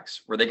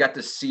paychecks, where they got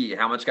to see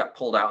how much got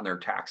pulled out in their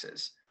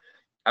taxes.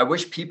 I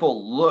wish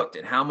people looked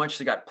at how much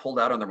they got pulled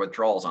out on their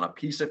withdrawals on a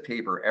piece of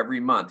paper every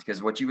month,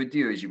 because what you would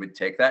do is you would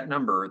take that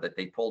number that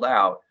they pulled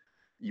out,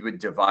 you would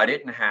divide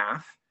it in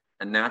half,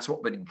 and that's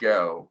what would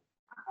go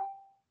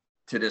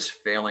to this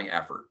failing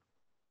effort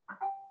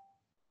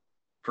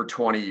for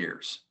 20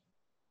 years.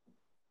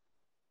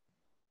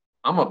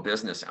 I'm a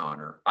business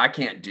owner. I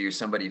can't do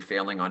somebody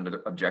failing on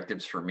the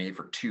objectives for me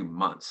for 2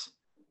 months.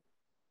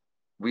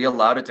 We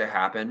allowed it to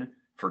happen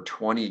for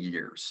 20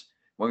 years.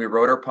 When we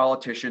wrote our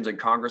politicians and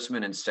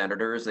congressmen and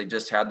senators, they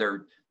just had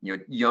their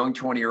young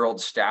 20-year-old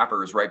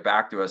staffers write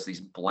back to us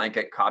these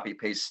blanket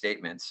copy-paste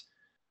statements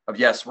of,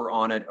 yes, we're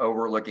on it. Oh,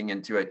 we're looking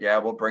into it. Yeah,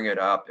 we'll bring it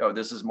up. Oh,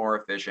 this is more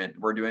efficient.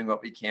 We're doing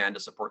what we can to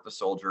support the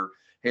soldier.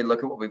 Hey,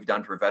 look at what we've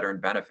done for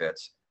veteran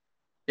benefits.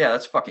 Yeah,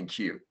 that's fucking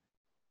cute.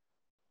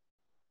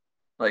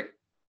 Like,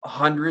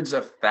 hundreds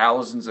of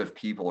thousands of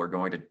people are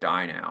going to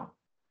die now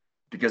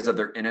because of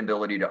their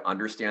inability to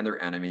understand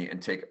their enemy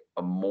and take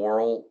a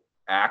moral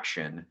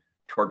action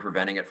toward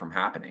preventing it from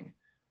happening.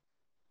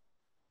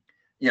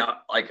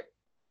 Like,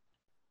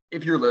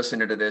 if you're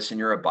listening to this and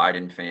you're a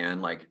Biden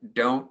fan, like,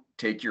 don't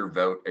take your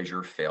vote as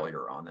your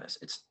failure on this.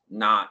 It's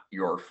not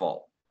your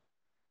fault.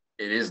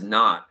 It is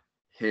not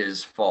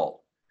his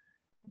fault,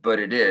 but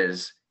it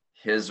is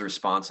his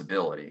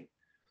responsibility.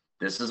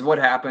 This is what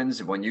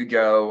happens when you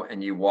go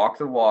and you walk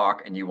the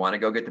walk and you want to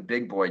go get the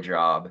big boy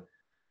job.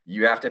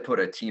 You have to put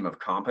a team of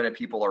competent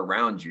people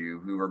around you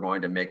who are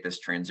going to make this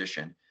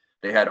transition.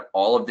 They had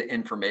all of the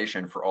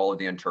information for all of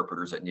the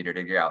interpreters that needed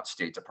to get out.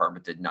 State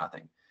Department did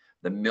nothing.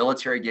 The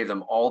military gave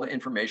them all the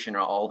information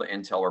and all the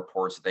intel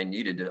reports that they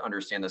needed to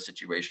understand the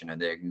situation,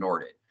 and they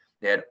ignored it.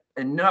 They had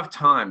enough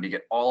time to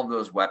get all of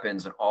those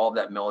weapons and all of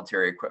that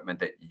military equipment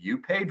that you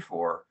paid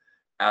for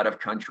out of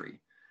country.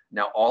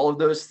 Now, all of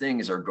those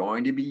things are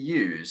going to be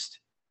used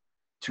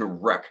to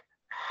wreak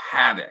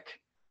havoc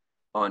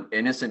on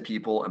innocent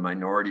people and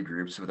minority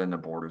groups within the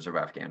borders of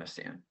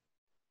Afghanistan.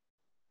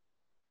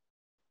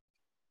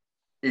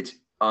 It's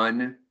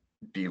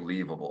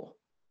unbelievable.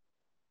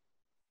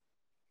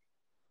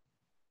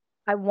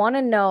 I want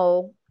to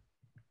know,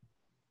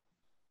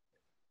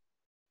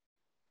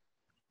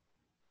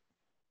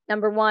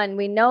 number one,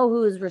 we know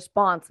who's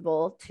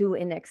responsible to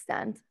an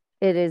extent.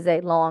 It is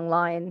a long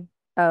line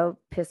of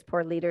piss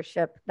poor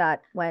leadership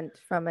that went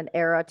from an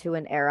era to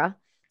an era.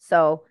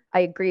 So I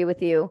agree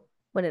with you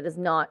when it is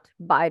not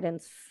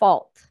Biden's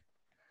fault.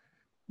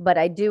 But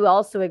I do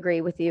also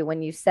agree with you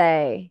when you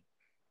say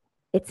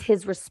it's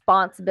his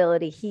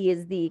responsibility. He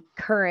is the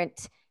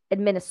current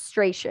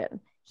administration.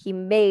 He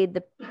made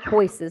the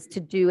choices to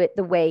do it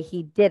the way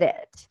he did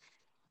it.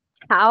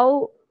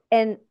 How,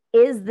 and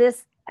is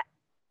this,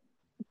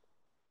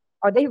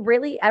 are they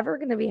really ever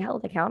going to be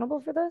held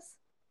accountable for this?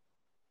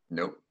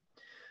 Nope.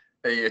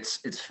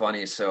 It's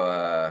funny.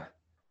 So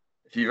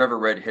if you've ever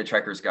read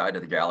Hitchhiker's Guide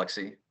to the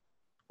Galaxy,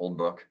 old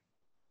book.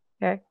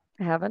 Okay,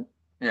 I haven't.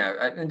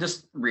 Yeah, and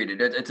just read it.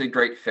 It's a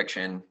great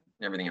fiction.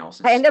 Everything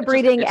else. I end up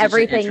reading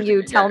everything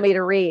you tell me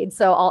to read,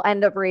 so I'll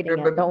end up reading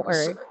it. Don't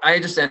worry. I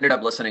just ended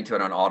up listening to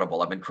it on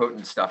Audible. I've been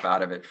quoting stuff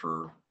out of it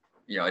for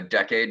a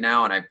decade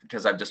now, and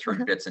because I've just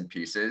heard bits and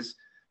pieces.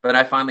 But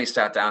I finally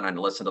sat down and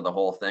listened to the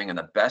whole thing, and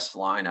the best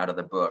line out of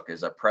the book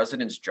is: a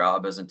president's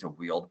job isn't to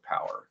wield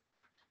power.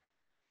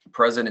 The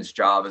president's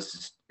job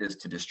is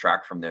to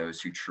distract from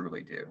those who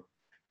truly do.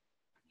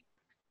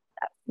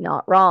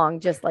 Not wrong,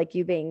 just like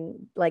you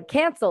being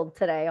canceled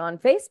today on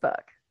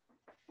Facebook.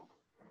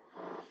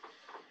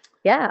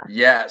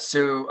 Yeah.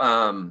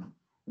 So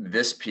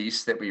this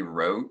piece that we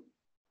wrote,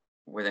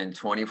 within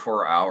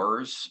 24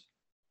 hours,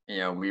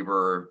 we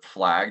were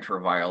flagged for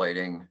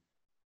violating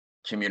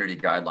community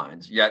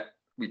guidelines. Yet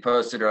we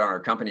posted it on our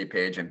company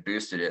page and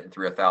boosted it and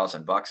threw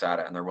 $1,000 at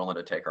it, and they're willing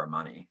to take our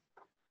money.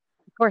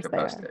 Of course to they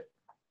post are. it.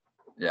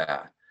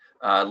 Yeah.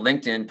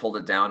 LinkedIn pulled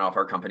it down off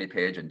our company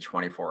page in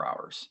 24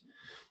 hours.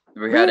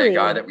 We had a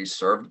guy that we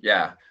served.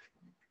 Yeah.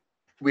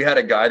 We had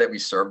a guy that we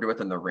served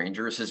with in the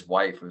Rangers. His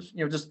wife was,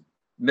 just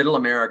middle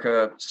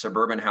America,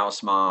 suburban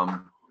house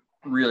mom,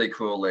 really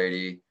cool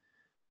lady,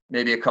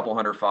 maybe a couple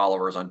hundred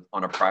followers on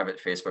a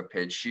private Facebook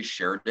page. She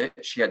shared it.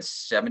 She had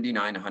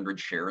 7,900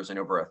 shares and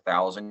over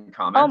 1,000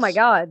 comments. Oh my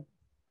God.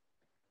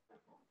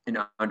 In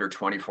under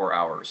 24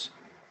 hours.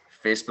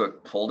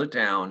 Facebook pulled it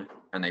down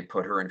and they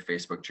put her in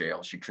Facebook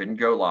jail. She couldn't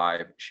go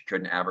live. She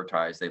couldn't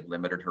advertise. They've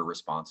limited her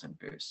response and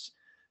boosts.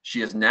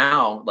 She is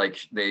now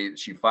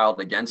she filed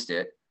against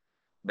it.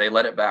 They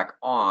let it back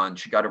on.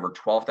 She got over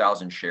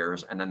 12,000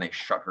 shares and then they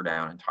shut her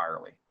down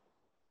entirely.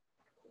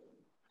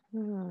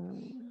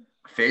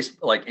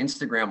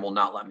 Instagram will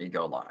not let me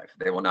go live.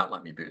 They will not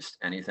let me boost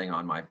anything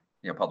on my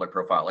public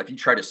profile. If you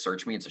try to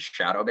search me, it's a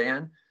shadow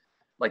ban.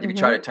 If you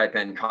try to type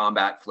in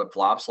combat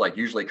flip-flops,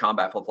 usually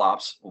combat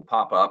flip-flops will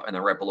pop up, and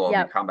then right below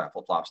will be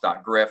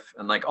combatflipflops.griff.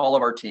 And all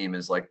of our team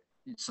is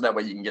so that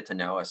way you can get to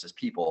know us as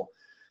people.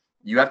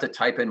 You have to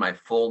type in my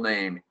full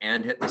name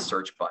and hit the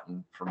search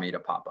button for me to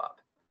pop up.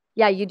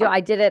 Yeah, you do. I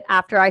did it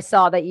after I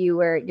saw that you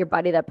were your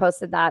buddy that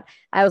posted that.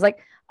 I was like,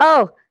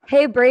 oh,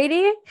 hey,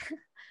 Brady,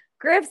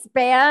 Griff's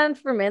banned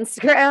from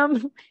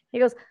Instagram. He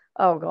goes,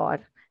 oh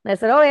God. And I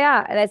said, oh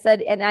yeah. And I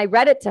said, and I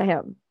read it to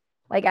him.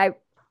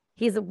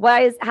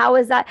 How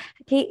is that?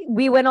 He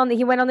went on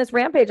this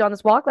rampage on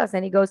this walk last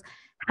night. He goes,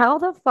 how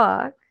the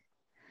fuck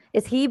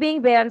is he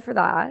being banned for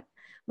that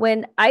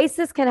when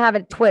ISIS can have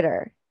a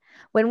Twitter,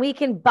 when we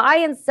can buy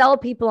and sell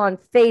people on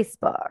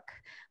Facebook,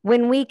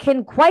 when we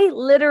can quite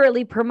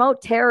literally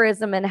promote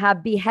terrorism and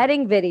have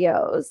beheading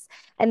videos,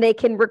 and they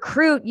can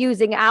recruit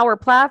using our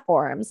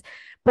platforms,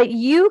 but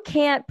you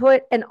can't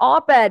put an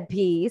op-ed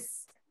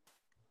piece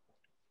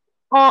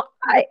on.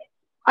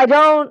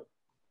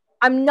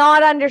 I'm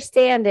not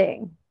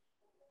understanding.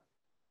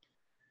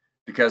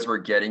 Because we're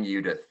getting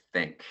you to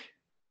think.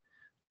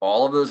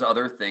 All of those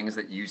other things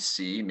that you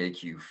see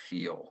make you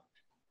feel.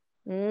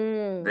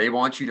 They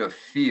want you to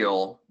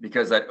feel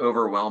because that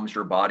overwhelms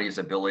your body's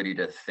ability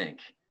to think.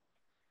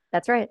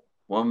 That's right.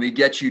 When we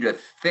get you to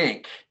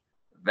think,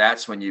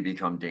 that's when you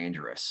become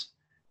dangerous.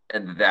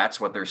 And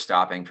that's what they're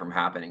stopping from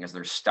happening, is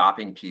they're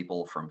stopping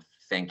people from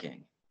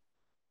thinking.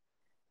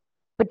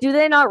 But do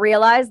they not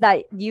realize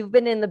that you've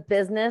been in the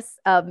business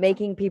of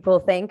making people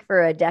think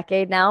for a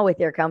decade now with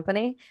your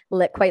company,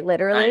 quite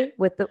literally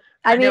with the,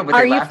 I mean, know, but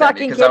are they you laughed at me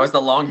fucking because kidding? I was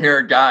the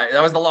long-haired guy.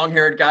 I was the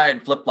long-haired guy in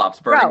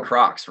flip-flops burning Bro.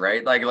 Crocs,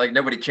 right? Like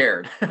nobody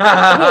cared. Hey,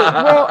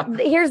 well,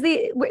 here's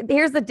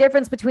the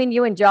difference between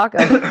you and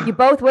Jocko. You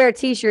both wear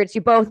t-shirts, you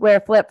both wear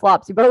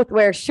flip-flops, you both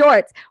wear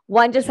shorts.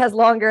 One just has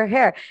longer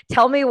hair.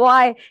 Tell me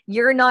why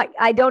you're not,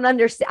 I don't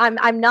understand.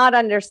 I'm not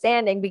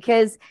understanding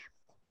because,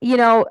 you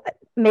know,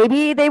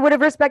 maybe they would have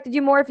respected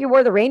you more if you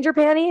wore the Ranger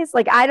panties.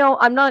 Like,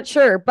 I'm not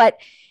sure, but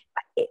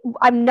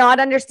I'm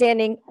not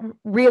understanding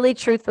really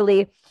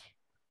truthfully.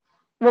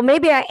 Well,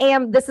 maybe I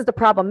am. This is the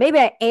problem. Maybe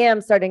I am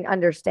starting to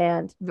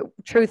understand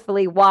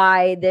truthfully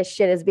why this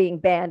shit is being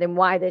banned and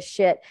why this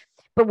shit.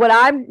 But what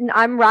I'm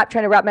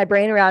trying to wrap my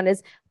brain around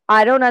is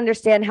I don't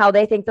understand how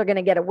they think they're going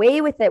to get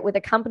away with it with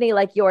a company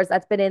like yours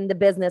that's been in the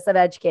business of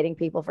educating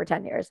people for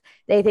 10 years.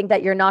 They think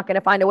that you're not going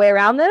to find a way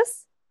around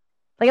this.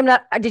 Like, I'm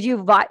not, did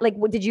you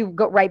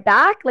go right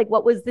back? Like,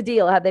 what was the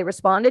deal? Have they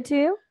responded to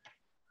you?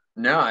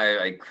 No,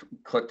 I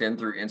clicked in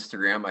through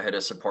Instagram. I hit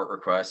a support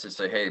request to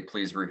say, hey,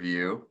 please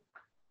review.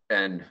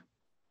 And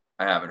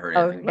I haven't heard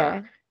anything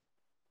back.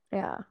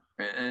 Yeah.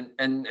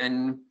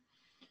 And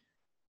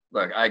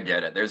look, I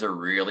get it. There's a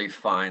really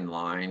fine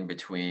line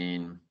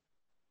between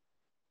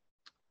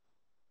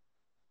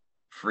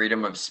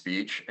freedom of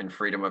speech and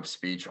freedom of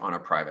speech on a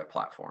private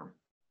platform.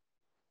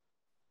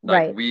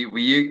 Like, right.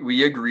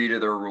 We agree to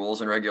their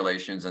rules and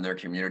regulations and their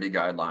community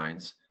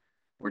guidelines,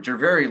 which are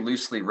very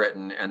loosely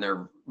written and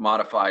they're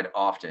modified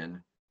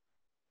often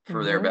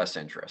for their best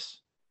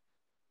interests.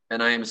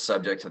 And I am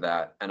subject to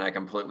that, and I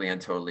completely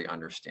and totally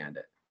understand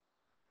it.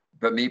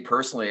 But me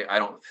personally, I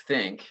don't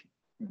think,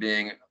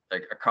 being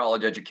like a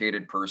college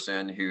educated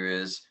person who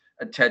is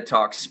a TED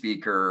Talk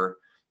speaker,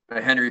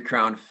 a Henry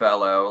Crown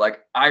fellow,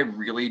 like, I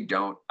really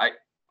don't, I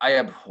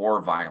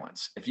abhor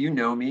violence. If you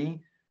know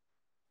me,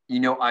 you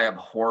know I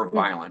abhor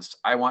violence.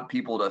 I want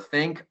people to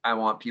think, I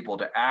want people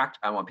to act,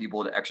 I want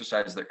people to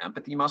exercise their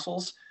empathy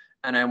muscles,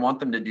 and I want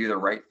them to do the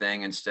right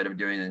thing instead of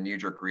doing the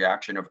knee-jerk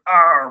reaction of,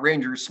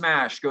 Rangers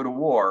smash, go to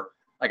war.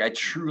 Like, I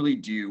truly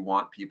do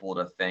want people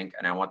to think,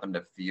 and I want them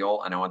to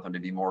feel, and I want them to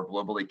be more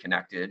globally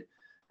connected.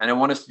 And I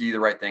want us to do the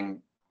right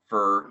thing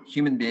for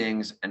human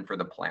beings and for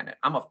the planet.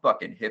 I'm a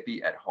fucking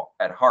hippie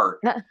at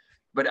heart,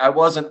 but I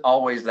wasn't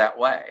always that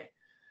way,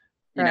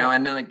 you know?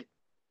 And then, like,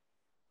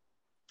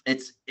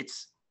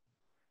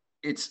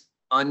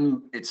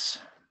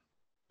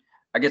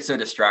 I get so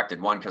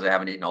distracted, one, because I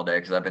haven't eaten all day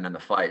because I've been in the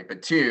fight,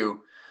 but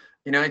two,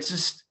 you know, it's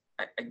just,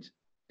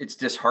 it's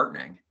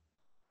disheartening.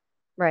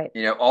 Right.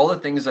 You know, all the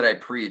things that I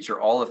preach are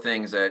all the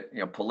things that,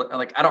 you know,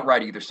 like, I don't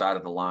ride either side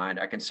of the line.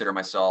 I consider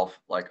myself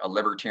like a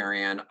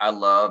libertarian. I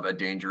love a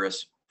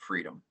dangerous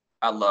freedom.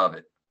 I love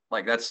it.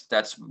 Like,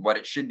 that's what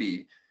it should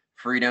be.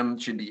 Freedom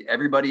should be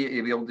everybody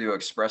able to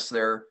express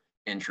their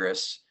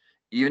interests,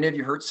 even if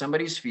you hurt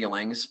somebody's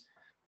feelings.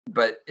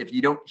 But if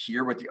you don't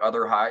hear what the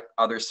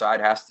other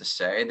side has to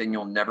say, then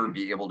you'll never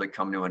be able to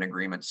come to an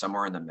agreement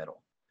somewhere in the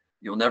middle.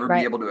 You'll never be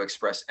able to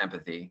express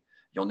empathy.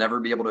 You'll never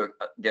be able to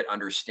get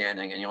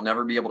understanding, and you'll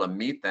never be able to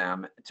meet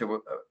them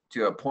to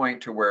a point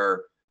to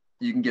where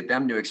you can get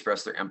them to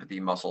express their empathy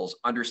muscles,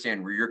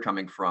 understand where you're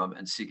coming from,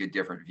 and seek a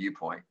different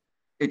viewpoint.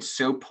 It's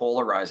so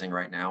polarizing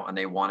right now, and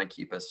they want to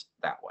keep us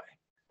that way.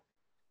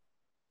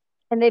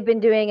 And they've been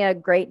doing a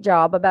great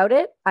job about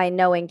it. I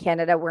know in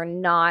Canada, we're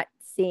not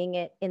seeing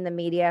it in the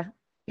media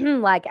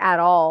like at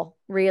all,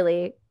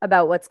 really,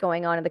 about what's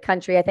going on in the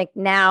country. I think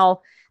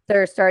now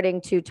they're starting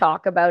to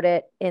talk about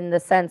it in the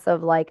sense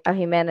of like a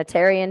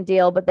humanitarian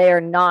deal, but they are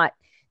not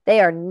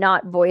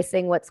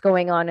voicing what's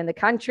going on in the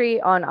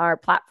country on our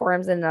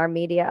platforms and our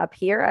media up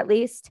here, at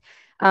least.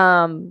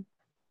 I'm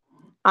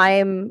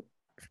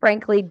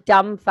frankly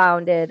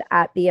dumbfounded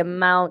at the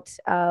amount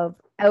of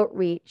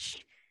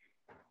outreach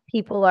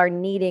people are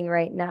needing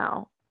right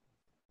now.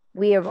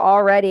 We have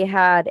already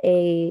had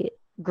a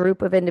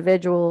group of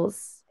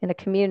individuals in a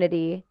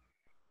community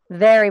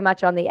very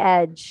much on the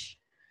edge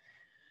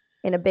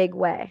in a big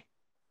way.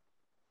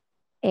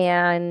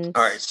 And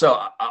all right,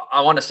 so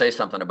I want to say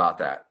something about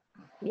that.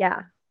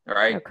 Yeah. All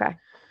right. Okay.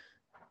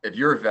 If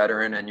you're a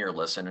veteran and you're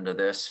listening to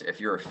this, if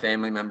you're a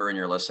family member and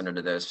you're listening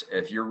to this,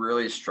 if you're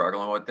really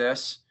struggling with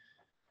this,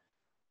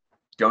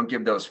 don't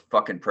give those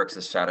fucking pricks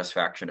the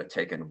satisfaction of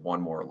taking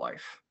one more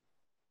life.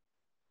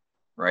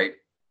 Right?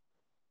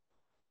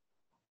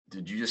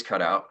 Did you just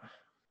cut out?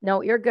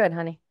 No, you're good,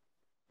 honey.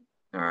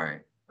 All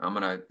right.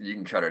 You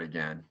can cut it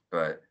again,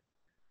 but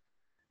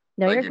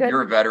no, like, you're good. If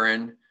you're a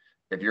veteran,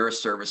 if you're a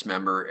service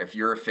member, if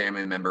you're a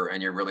family member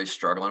and you're really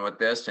struggling with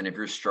this, and if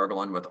you're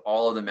struggling with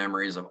all of the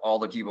memories of all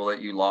the people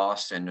that you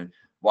lost and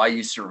why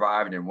you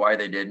survived and why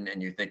they didn't,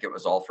 and you think it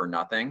was all for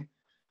nothing,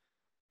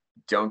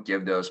 don't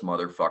give those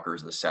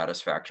motherfuckers the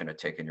satisfaction of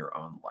taking your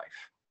own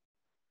life.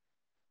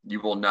 You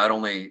will not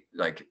only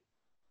like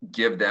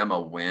give them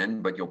a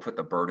win, but you'll put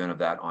the burden of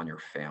that on your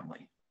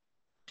family.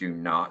 Do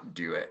not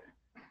do it.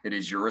 It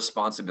is your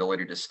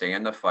responsibility to stay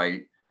in the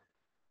fight,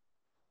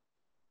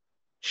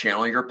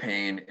 channel your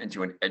pain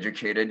into an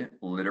educated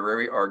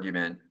literary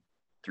argument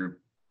through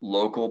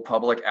local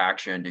public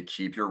action to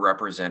keep your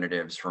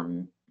representatives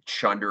from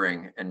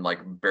chundering and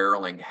like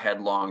barreling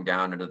headlong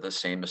down into the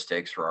same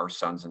mistakes for our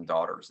sons and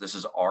daughters. This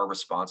is our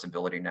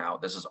responsibility now.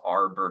 This is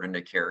our burden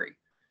to carry.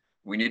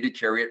 We need to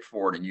carry it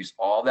forward and use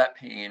all that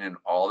pain and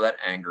all that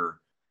anger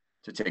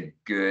to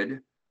take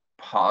good,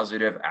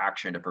 positive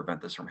action to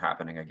prevent this from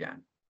happening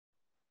again.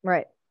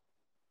 Right.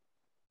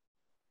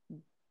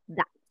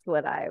 That's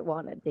what I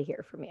wanted to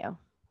hear from you.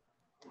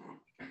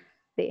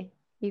 See,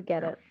 you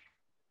get it.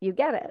 You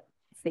get it.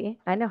 See,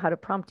 I know how to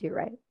prompt you,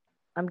 right?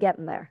 I'm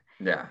getting there.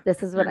 Yeah.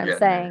 This is what I'm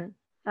saying. There.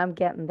 I'm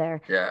getting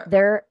there. Yeah.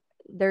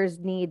 There's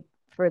need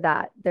for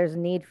that. There's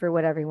need for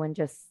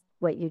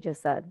what you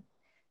just said.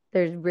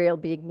 There's real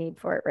big need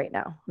for it right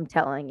now. I'm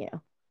telling you.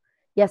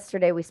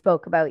 Yesterday we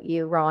spoke about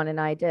you, Ron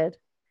and I did,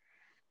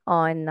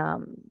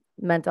 on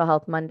Mental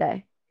Health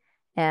Monday,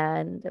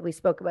 and we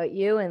spoke about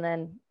you, and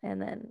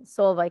then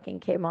Soul Viking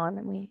came on,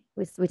 and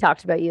we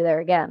talked about you there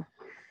again,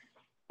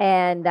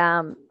 and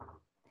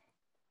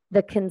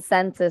the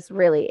consensus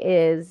really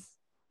is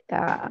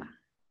that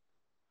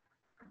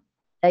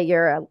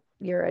you're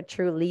a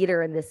true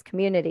leader in this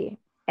community.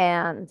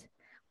 And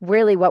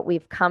really what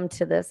we've come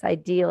to this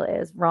ideal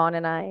is, Ron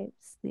and I,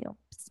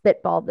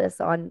 spitballed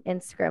this on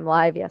Instagram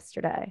Live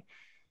yesterday.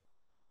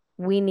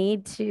 We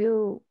need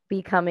to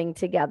be coming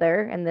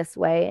together in this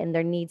way, and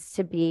there needs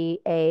to be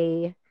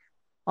a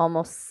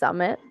almost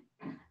summit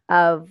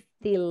of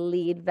the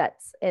lead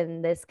vets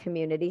in this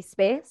community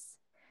space.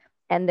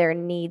 And there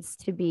needs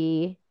to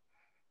be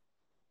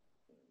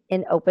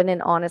an open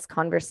and honest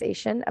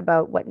conversation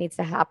about what needs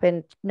to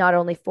happen, not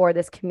only for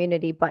this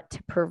community, but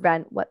to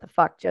prevent what the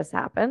fuck just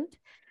happened.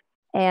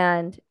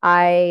 And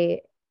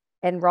I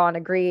and Ron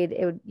agreed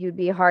you'd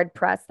be hard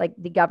pressed, like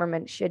the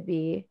government should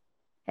be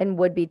and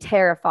would be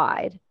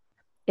terrified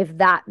if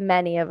that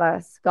many of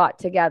us got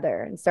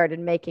together and started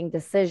making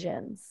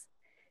decisions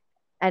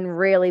and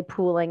really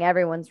pooling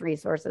everyone's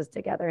resources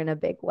together in a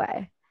big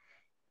way.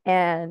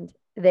 And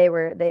they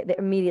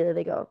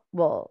immediately go,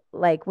 well,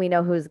 like, we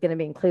know who's going to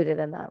be included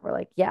in that. We're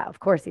like, yeah, of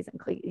course he's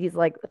included. He's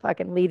like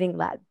fucking leading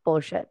that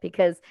bullshit,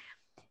 because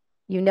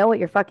you know what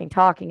you're fucking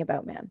talking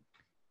about, man.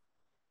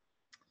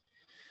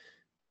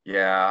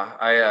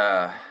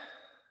 Yeah,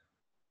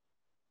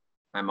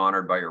 I'm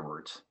honored by your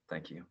words.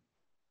 Thank you.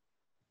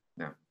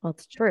 Yeah. Well,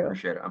 it's true.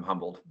 Appreciate it. I'm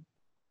humbled.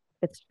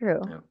 It's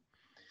true.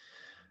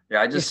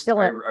 Yeah. I just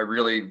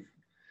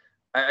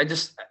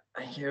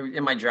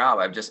in my job,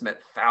 I've just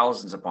met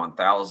thousands upon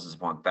thousands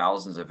upon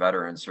thousands of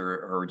veterans who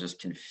are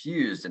just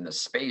confused in the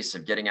space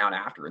of getting out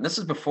after. And this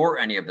is before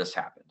any of this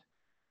happened,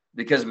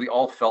 because we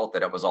all felt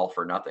that it was all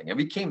for nothing. And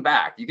we came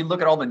back. You can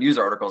look at all the news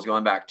articles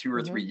going back 2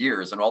 or 3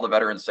 years, and all the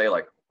veterans say,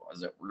 like,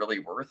 was it really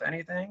worth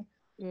anything?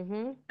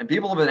 Mm-hmm. And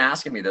people have been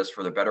asking me this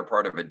for the better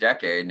part of a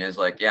decade. And it's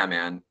like, yeah,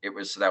 man, it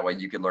was so that way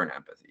you could learn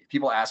empathy.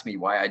 People ask me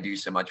why I do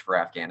so much for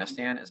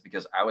Afghanistan. Is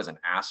because I was an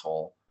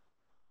asshole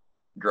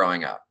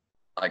growing up.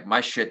 Like,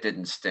 my shit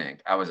didn't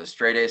stink. I was a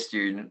straight A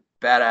student,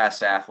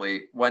 badass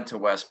athlete, went to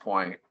West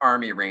Point,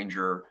 Army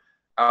Ranger.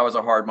 I was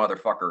a hard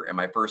motherfucker. And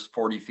my first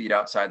 40 feet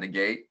outside the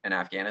gate in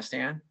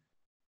Afghanistan,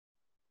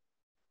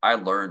 I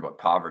learned what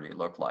poverty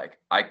looked like.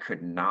 I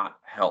could not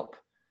help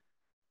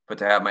but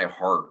to have my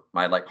heart,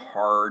 my like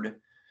hard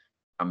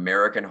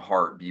American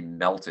heart, be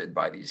melted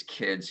by these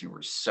kids who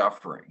were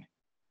suffering.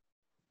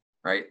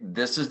 Right?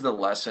 This is the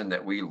lesson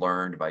that we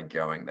learned by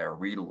going there.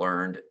 We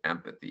learned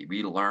empathy.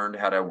 We learned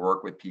how to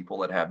work with people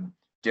that have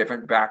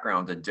different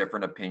backgrounds and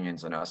different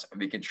opinions than us. And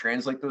we can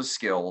translate those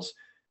skills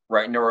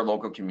right into our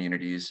local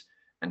communities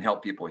and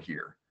help people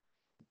here.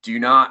 Do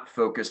not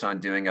focus on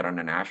doing it on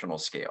a national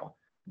scale.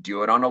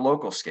 Do it on a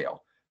local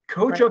scale.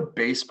 Coach a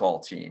baseball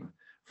team.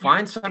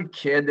 Find some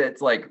kid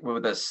that's like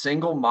with a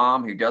single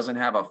mom who doesn't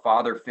have a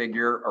father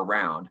figure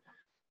around.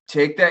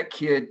 Take that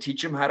kid,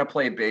 teach him how to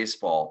play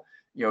baseball.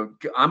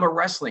 I'm a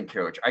wrestling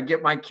coach. I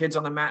get my kids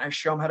on the mat. I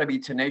show them how to be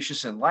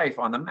tenacious in life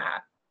on the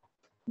mat.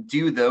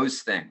 Do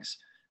those things.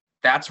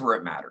 That's where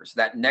it matters.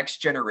 That next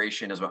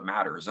generation is what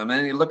matters. And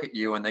then they look at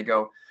you and they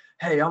go,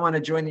 hey, I want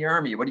to join the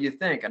Army. What do you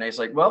think? And I was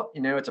like, well,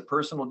 it's a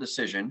personal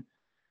decision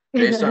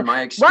based on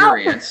my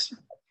experience.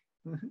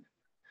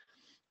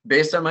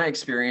 Based on my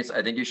experience,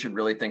 I think you should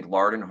really think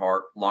long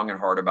and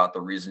hard about the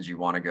reasons you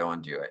want to go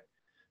and do it.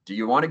 Do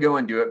you want to go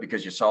and do it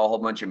because you saw a whole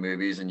bunch of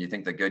movies and you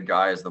think the good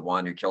guy is the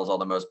one who kills all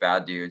the most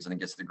bad dudes and then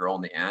gets the girl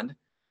in the end?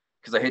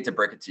 Because I hate to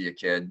break it to you,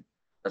 kid,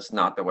 that's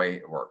not the way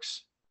it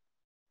works.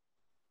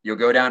 You'll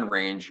go down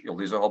range, you'll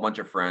lose a whole bunch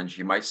of friends,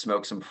 you might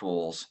smoke some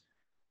fools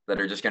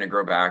that are just going to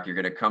grow back, you're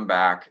going to come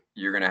back,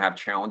 you're going to have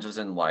challenges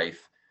in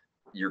life,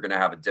 you're going to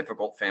have a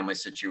difficult family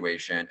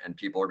situation, and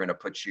people are going to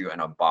put you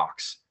in a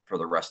box for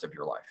the rest of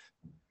your life.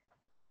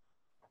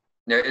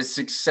 Now, as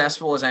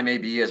successful as I may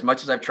be, as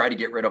much as I've tried to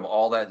get rid of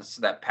all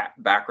that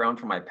background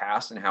from my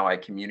past and how I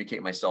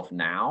communicate myself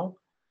now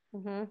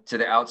to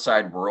the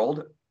outside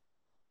world,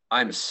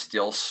 I'm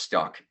still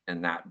stuck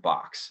in that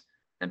box,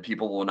 and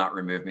people will not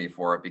remove me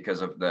for it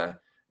because of the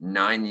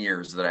 9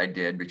 years that I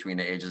did between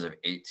the ages of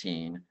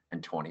 18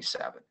 and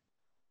 27.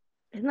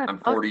 Isn't that I'm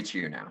fucked?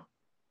 42 now.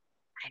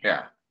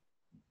 Yeah.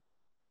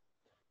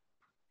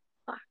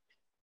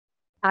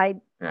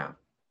 Yeah.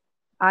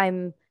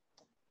 I'm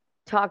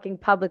talking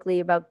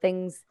publicly about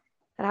things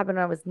that happened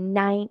when I was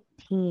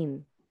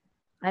 19.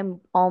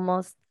 I'm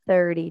almost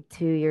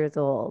 32 years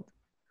old.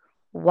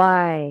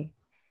 Why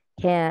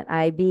can't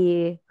I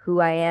be who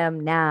I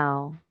am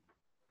now?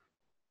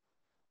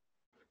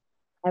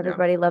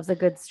 Everybody loves a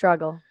good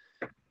struggle.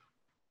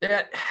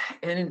 Yeah.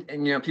 And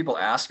you know, people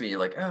ask me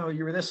like, oh,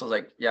 you were this. I was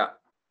like, yeah,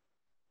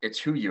 it's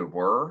who you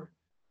were.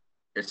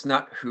 It's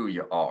not who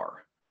you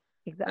are.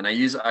 Exactly.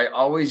 And I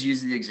always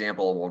use the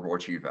example of World War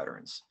II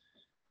veterans.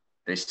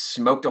 They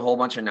smoked a whole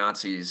bunch of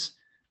Nazis,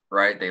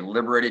 right? They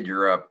liberated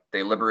Europe,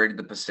 they liberated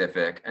the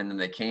Pacific, and then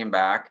they came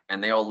back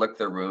and they all licked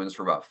their wounds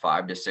for about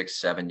 5 to 6,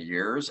 7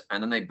 years.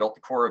 And then they built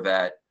the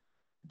Corvette,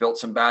 built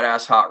some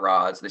badass hot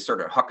rods. They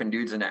started hucking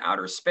dudes into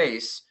outer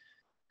space,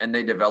 and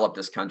they developed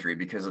this country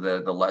because of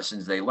the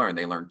lessons they learned.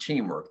 They learned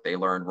teamwork, they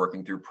learned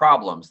working through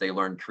problems, they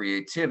learned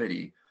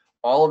creativity.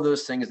 All of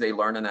those things they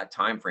learned in that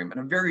time frame, in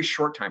a very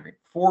short time frame.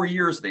 4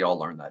 years they all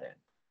learned that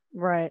in.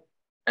 Right.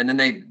 And then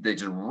they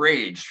just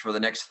raged for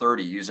the next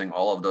 30 using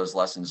all of those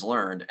lessons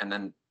learned. And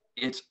then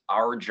it's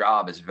our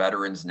job as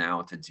veterans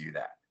now to do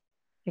that.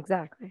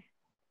 Exactly.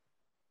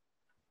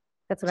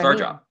 That's what It's I our mean.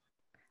 job.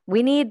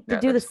 We need to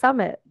do the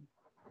summit.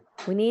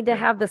 We need to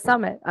have the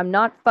summit. I'm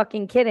not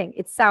fucking kidding.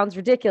 It sounds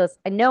ridiculous.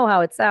 I know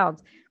how it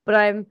sounds, but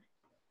I'm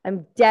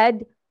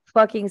dead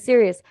fucking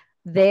serious.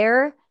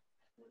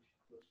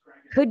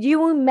 Could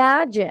you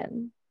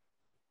imagine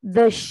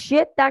the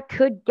shit that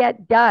could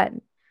get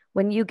done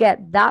when you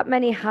get that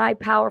many high,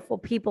 powerful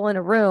people in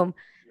a room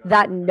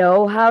that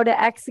know how to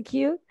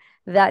execute,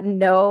 that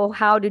know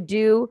how to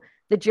do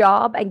the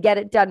job and get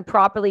it done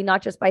properly,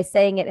 not just by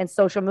saying it in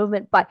social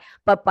movement, but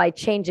by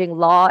changing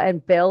law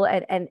and bill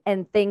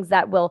and things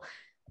that will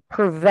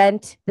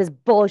prevent this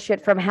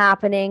bullshit from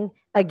happening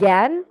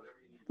again?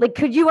 Like,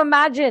 could you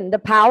imagine the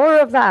power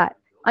of that?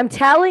 I'm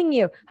telling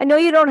you, I know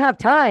you don't have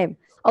time.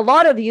 A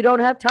lot of you don't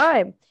have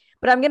time,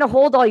 but I'm going to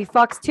hold all you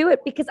fucks to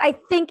it because I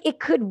think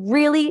it could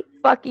really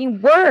fucking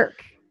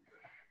work.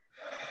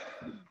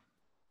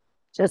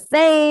 Just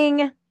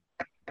saying.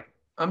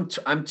 I'm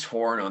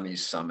torn on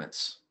these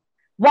summits.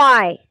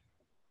 Why?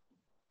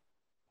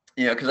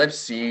 You know, because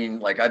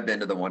I've been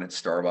to the one at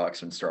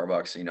Starbucks, and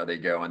Starbucks, you know, they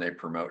go and they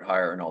promote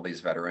hiring all these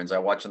veterans. I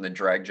watch them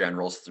drag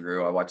generals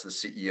through. I watch the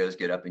CEOs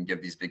get up and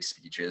give these big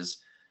speeches.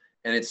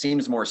 And it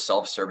seems more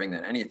self-serving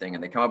than anything.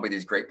 And they come up with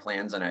these great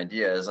plans and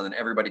ideas, and then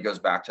everybody goes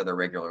back to their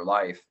regular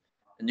life.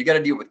 And you got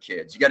to deal with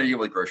kids. You got to deal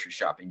with grocery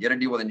shopping. You got to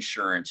deal with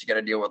insurance. You got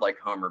to deal with like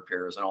home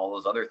repairs and all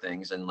those other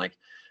things. And like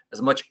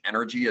as much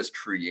energy is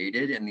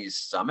created in these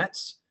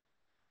summits,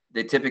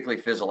 they typically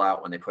fizzle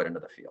out when they put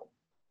into the field.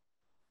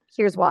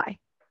 Here's why.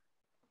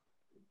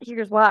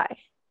 You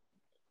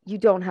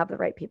don't have the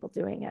right people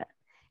doing it.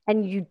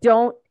 And you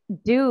don't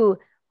do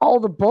all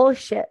the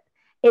bullshit.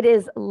 It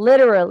is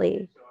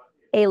literally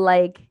a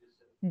like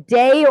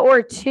day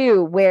or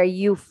two where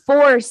you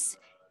force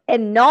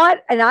and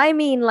I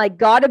mean like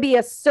gotta be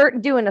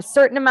doing a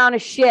certain amount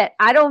of shit.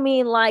 I don't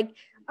mean like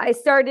I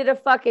started a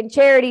fucking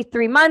charity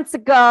 3 months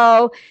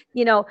ago.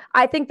 You know,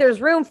 I think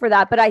there's room for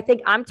that, but I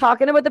think I'm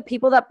talking about the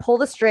people that pull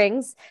the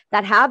strings,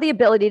 that have the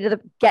ability to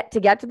get to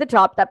the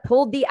top, that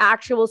pulled the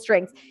actual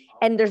strings.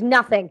 And there's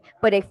nothing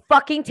but a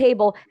fucking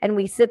table. And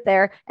we sit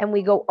there and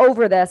we go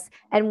over this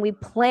and we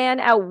plan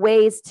out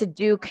ways to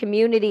do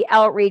community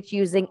outreach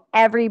using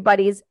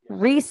everybody's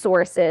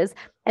resources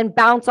and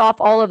bounce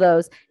off all of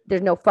those.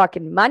 There's no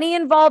fucking money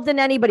involved in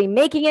anybody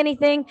making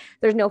anything.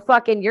 There's no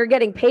fucking, you're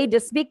getting paid to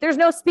speak. There's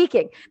no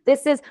speaking.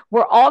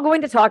 We're all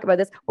going to talk about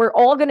this. We're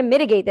all going to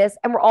mitigate this.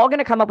 And we're all going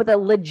to come up with a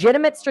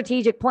legitimate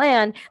strategic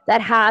plan that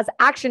has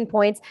action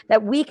points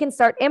that we can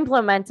start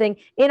implementing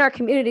in our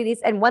communities.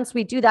 And once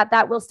we do that,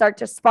 that will start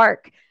to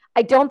spark.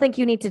 I don't think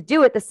you need to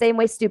do it the same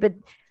way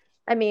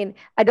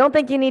I don't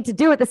think you need to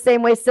do it the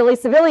same way silly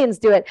civilians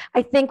do it.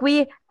 I think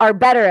we are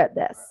better at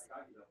this.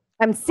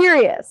 I'm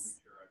serious.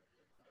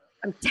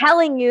 I'm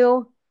telling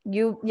you,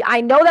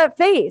 I know that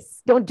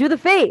face. Don't do the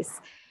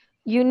face.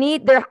 You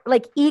need their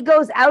like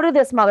egos out of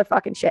this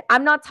motherfucking shit.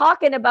 I'm not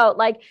talking about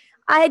like,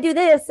 I do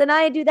this and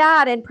I do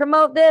that and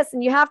promote this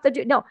and you have to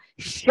do, no,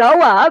 show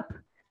up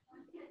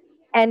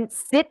and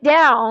sit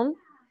down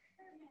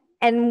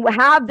and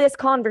have this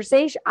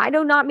conversation. I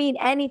do not mean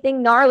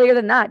anything gnarlier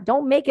than that.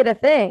 Don't make it a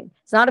thing.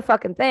 It's not a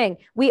fucking thing.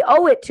 We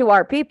owe it to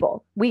our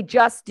people. We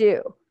just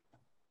do.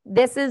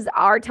 This is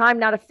our time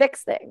now to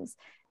fix things.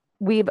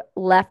 We've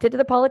left it to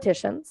the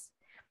politicians.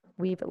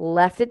 We've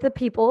left it to the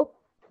people.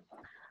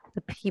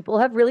 The people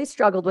have really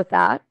struggled with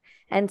that.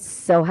 And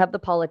so have the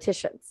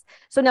politicians.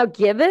 So now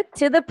give it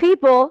to the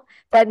people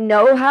that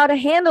know how to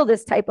handle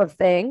this type of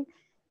thing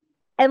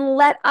and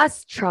let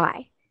us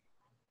try.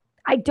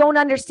 I don't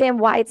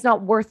understand why it's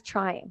not worth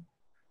trying.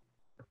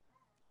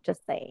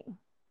 Just saying.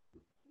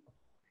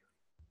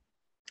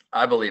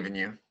 I believe in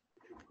you.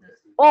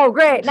 Oh,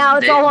 great. Now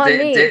it's all on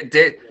me.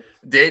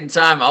 Date and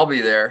time, I'll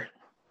be there.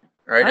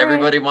 All right. All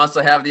Everybody wants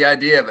to have the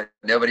idea, but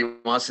nobody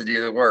wants to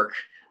do the work.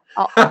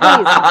 Oh, please.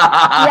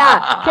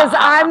 Yeah, because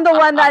I'm the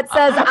one that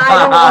says I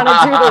don't want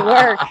to do the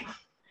work.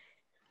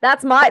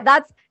 That's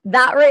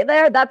that right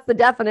there. That's the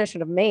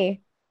definition of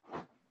me.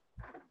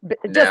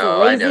 Just No,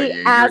 lazy I know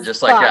you. as You're just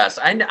fuck. like us.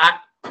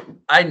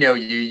 I know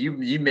you.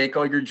 You make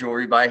all your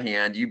jewelry by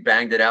hand. You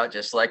banged it out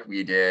just like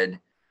we did.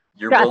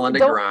 You're Gus, willing to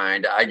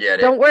grind. I get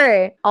it. Don't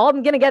worry.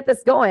 I'm gonna get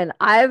this going.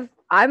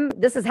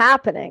 This is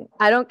happening.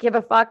 I don't give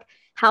a fuck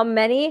how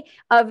many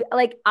of,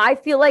 like, I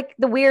feel like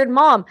the weird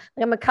mom.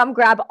 Like, I'm gonna come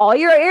grab all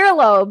your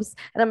earlobes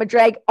and I'm gonna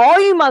drag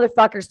all you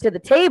motherfuckers to the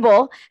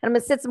table and I'm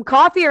gonna sit some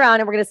coffee around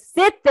and we're gonna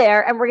sit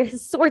there and we're gonna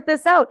sort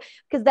this out.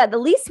 Because the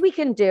least we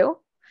can do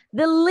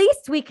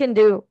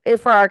is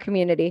for our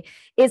community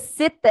is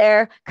sit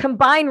there,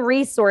 combine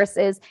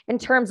resources in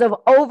terms of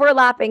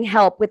overlapping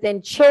help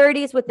within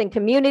charities, within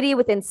community,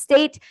 within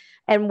state,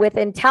 and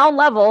within town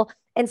level,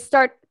 and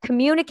start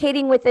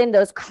communicating within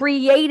those,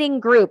 creating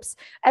groups.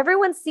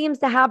 Everyone seems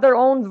to have their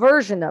own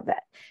version of it.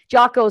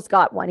 Jocko's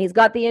got one. He's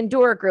got the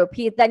Endure group.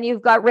 Then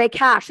you've got Ray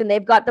Cash, and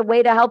they've got the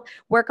way to help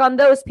work on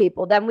those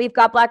people. Then we've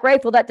got Black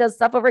Rifle that does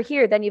stuff over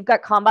here. Then you've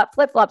got Combat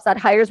Flip Flops that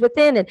hires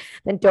within and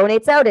then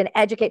donates out and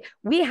educate.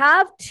 We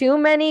have too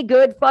many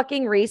good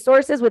fucking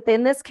resources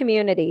within this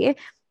community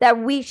that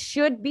we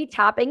should be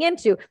tapping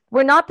into.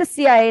 We're not the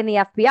CIA and the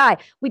FBI.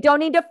 We don't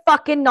need to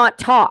fucking not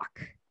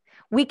talk.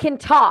 We can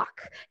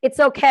talk. It's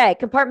okay.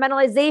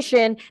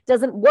 Compartmentalization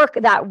doesn't work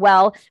that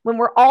well when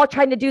we're all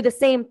trying to do the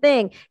same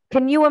thing.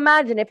 Can you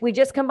imagine if we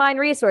just combine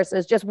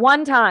resources just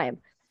one time?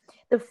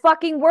 The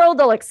fucking world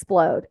will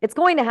explode. It's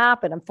going to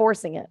happen. I'm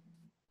forcing it.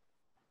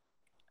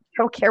 I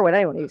don't care what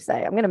anyone you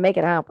say. I'm going to make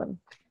it happen.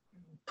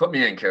 Put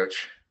me in,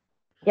 coach.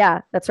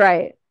 Yeah, that's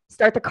right.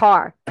 Start the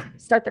car.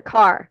 Start the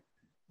car.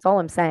 That's all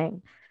I'm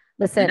saying.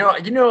 Listen.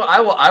 You know,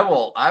 I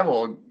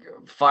will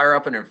fire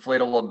up an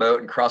inflatable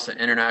boat and cross an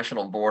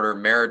international border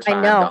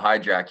maritime to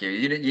hijack you.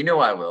 You know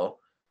I will.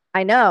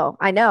 I know.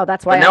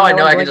 That's why. But now I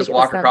know I can just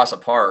walk across a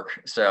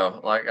park.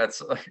 So like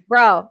that's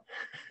bro.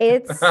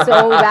 It's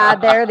so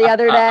bad there the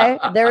other day.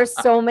 There's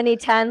so many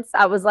tents.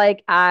 I was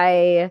like,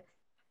 I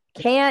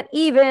can't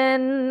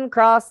even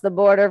cross the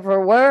border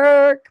for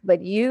work,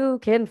 but you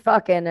can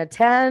fucking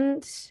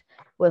attend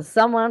with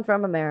someone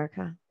from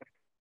America.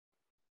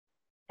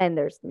 And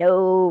there's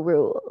no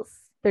rules.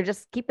 They're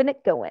just keeping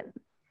it going.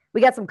 We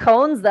got some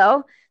cones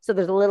though, so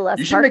there's a little less.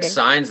 You should parking. make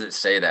signs that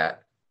say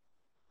that.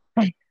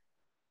 And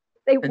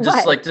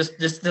just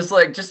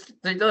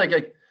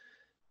like,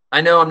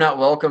 I know I'm not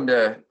welcome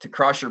to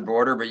cross your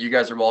border, but you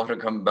guys are welcome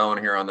to come bone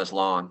here on this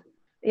lawn.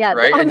 Yeah,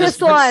 right. And just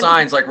put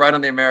signs like right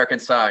on the American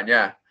side.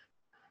 Yeah.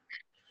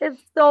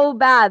 It's so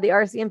bad. The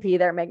RCMP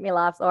there make me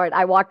laugh so hard.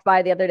 I walked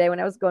by the other day when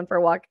I was going for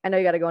a walk. I know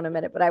you got to go in a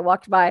minute, but I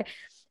walked by.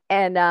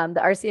 And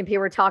the RCMP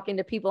were talking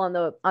to people on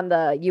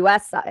the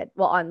US side,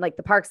 well, on like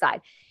the park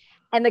side.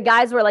 And the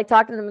guys were like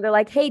talking to them. They're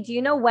like, hey, do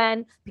you know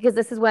when, because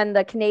this is when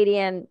the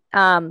Canadian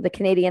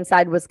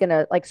side was going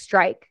to like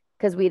strike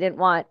because we didn't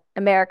want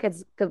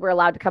Americans, because we're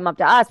allowed to come up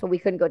to us, but we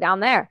couldn't go down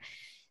there.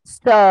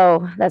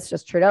 So that's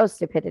just Trudeau's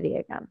stupidity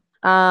again.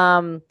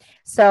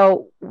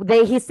 So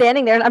he's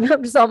standing there and I'm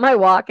just on my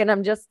walk and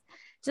I'm just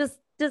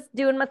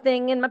doing my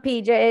thing in my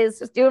PJs,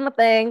 just doing my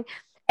thing.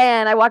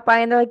 And I walk by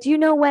and they're like, do you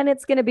know when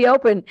it's going to be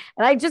open?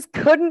 And I just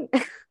couldn't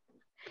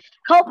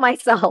help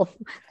myself.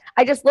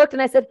 I just looked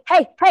and I said,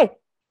 hey, I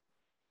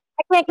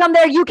can't come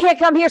there. You can't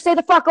come here. Stay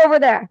the fuck over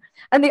there.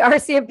 And the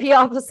RCMP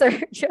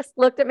officer just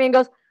looked at me and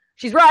goes,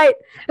 she's right.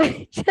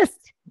 he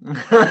just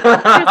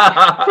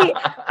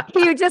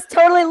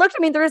totally looked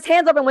at me and threw his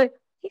hands up and went,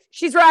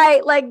 she's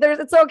right. Like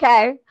it's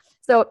okay.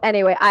 So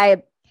anyway,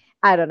 I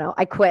don't know.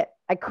 I quit.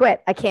 I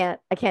can't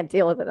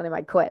deal with it anymore.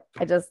 I quit.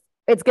 I'm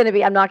not going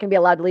to be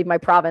allowed to leave my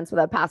province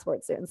without a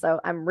passport soon. So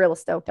I'm real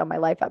stoked on my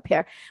life up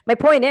here. My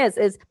point is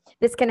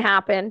this can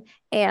happen.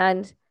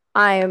 And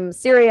I'm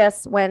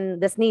serious when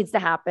this needs to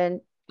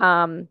happen.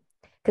 Because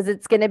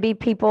it's going to be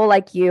people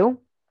like you,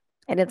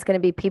 and it's going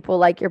to be people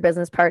like your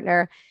business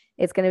partner.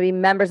 It's going to be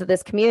members of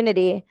this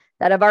community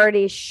that have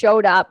already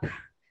showed up,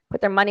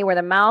 put their money where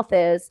their mouth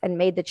is, and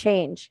made the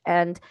change.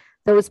 And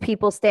those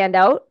people stand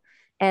out,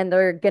 and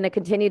they're going to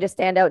continue to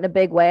stand out in a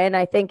big way. And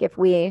I think if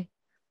we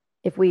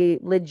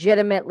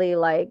legitimately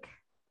like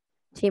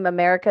Team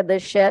America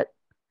this shit,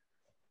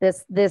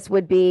 this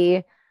would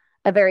be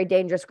a very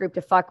dangerous group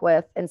to fuck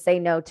with and say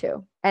no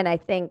to. And I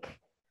think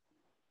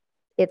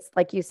it's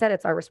like you said,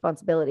 it's our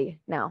responsibility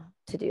now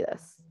to do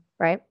this,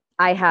 right?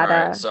 I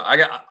got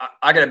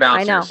to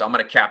bounce here, so I'm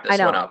going to cap this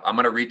one up. I'm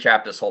going to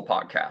recap this whole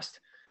podcast.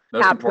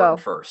 Most important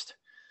first.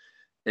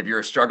 If you're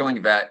a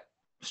struggling vet,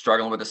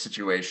 struggling with a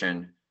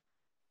situation,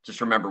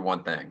 just remember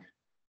one thing.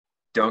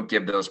 Don't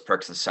give those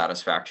pricks the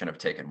satisfaction of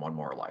taking one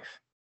more life.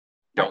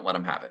 Don't let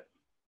them have it.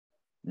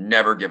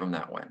 Never give them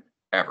that win,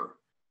 ever.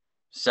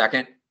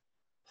 Second,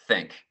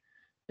 think.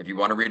 If you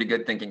want to read a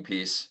good thinking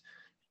piece,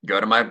 go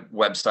to my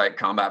website,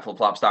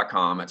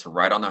 combatflipflops.com. It's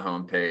right on the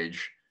homepage.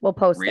 We'll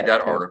post Read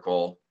that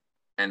article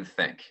and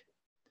think.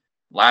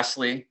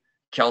 Lastly,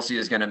 Kelsey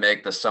is going to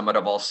make the summit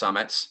of all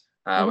summits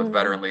with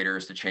veteran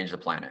leaders to change the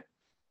planet.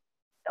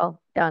 Oh,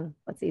 done.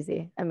 That's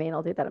easy. I mean,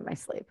 I'll do that in my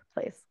sleep,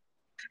 please.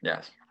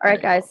 Yes. All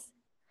right, guys.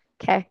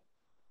 Okay.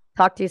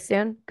 Talk to you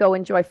soon. Go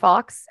enjoy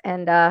Fox.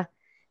 And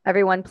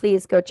everyone,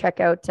 please go check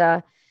out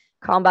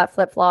Combat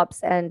Flip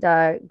Flops and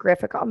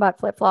Griff at Combat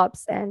Flip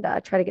Flops and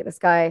try to get this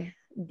guy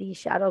the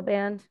shadow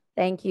banned.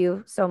 Thank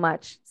you so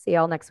much. See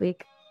y'all next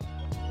week.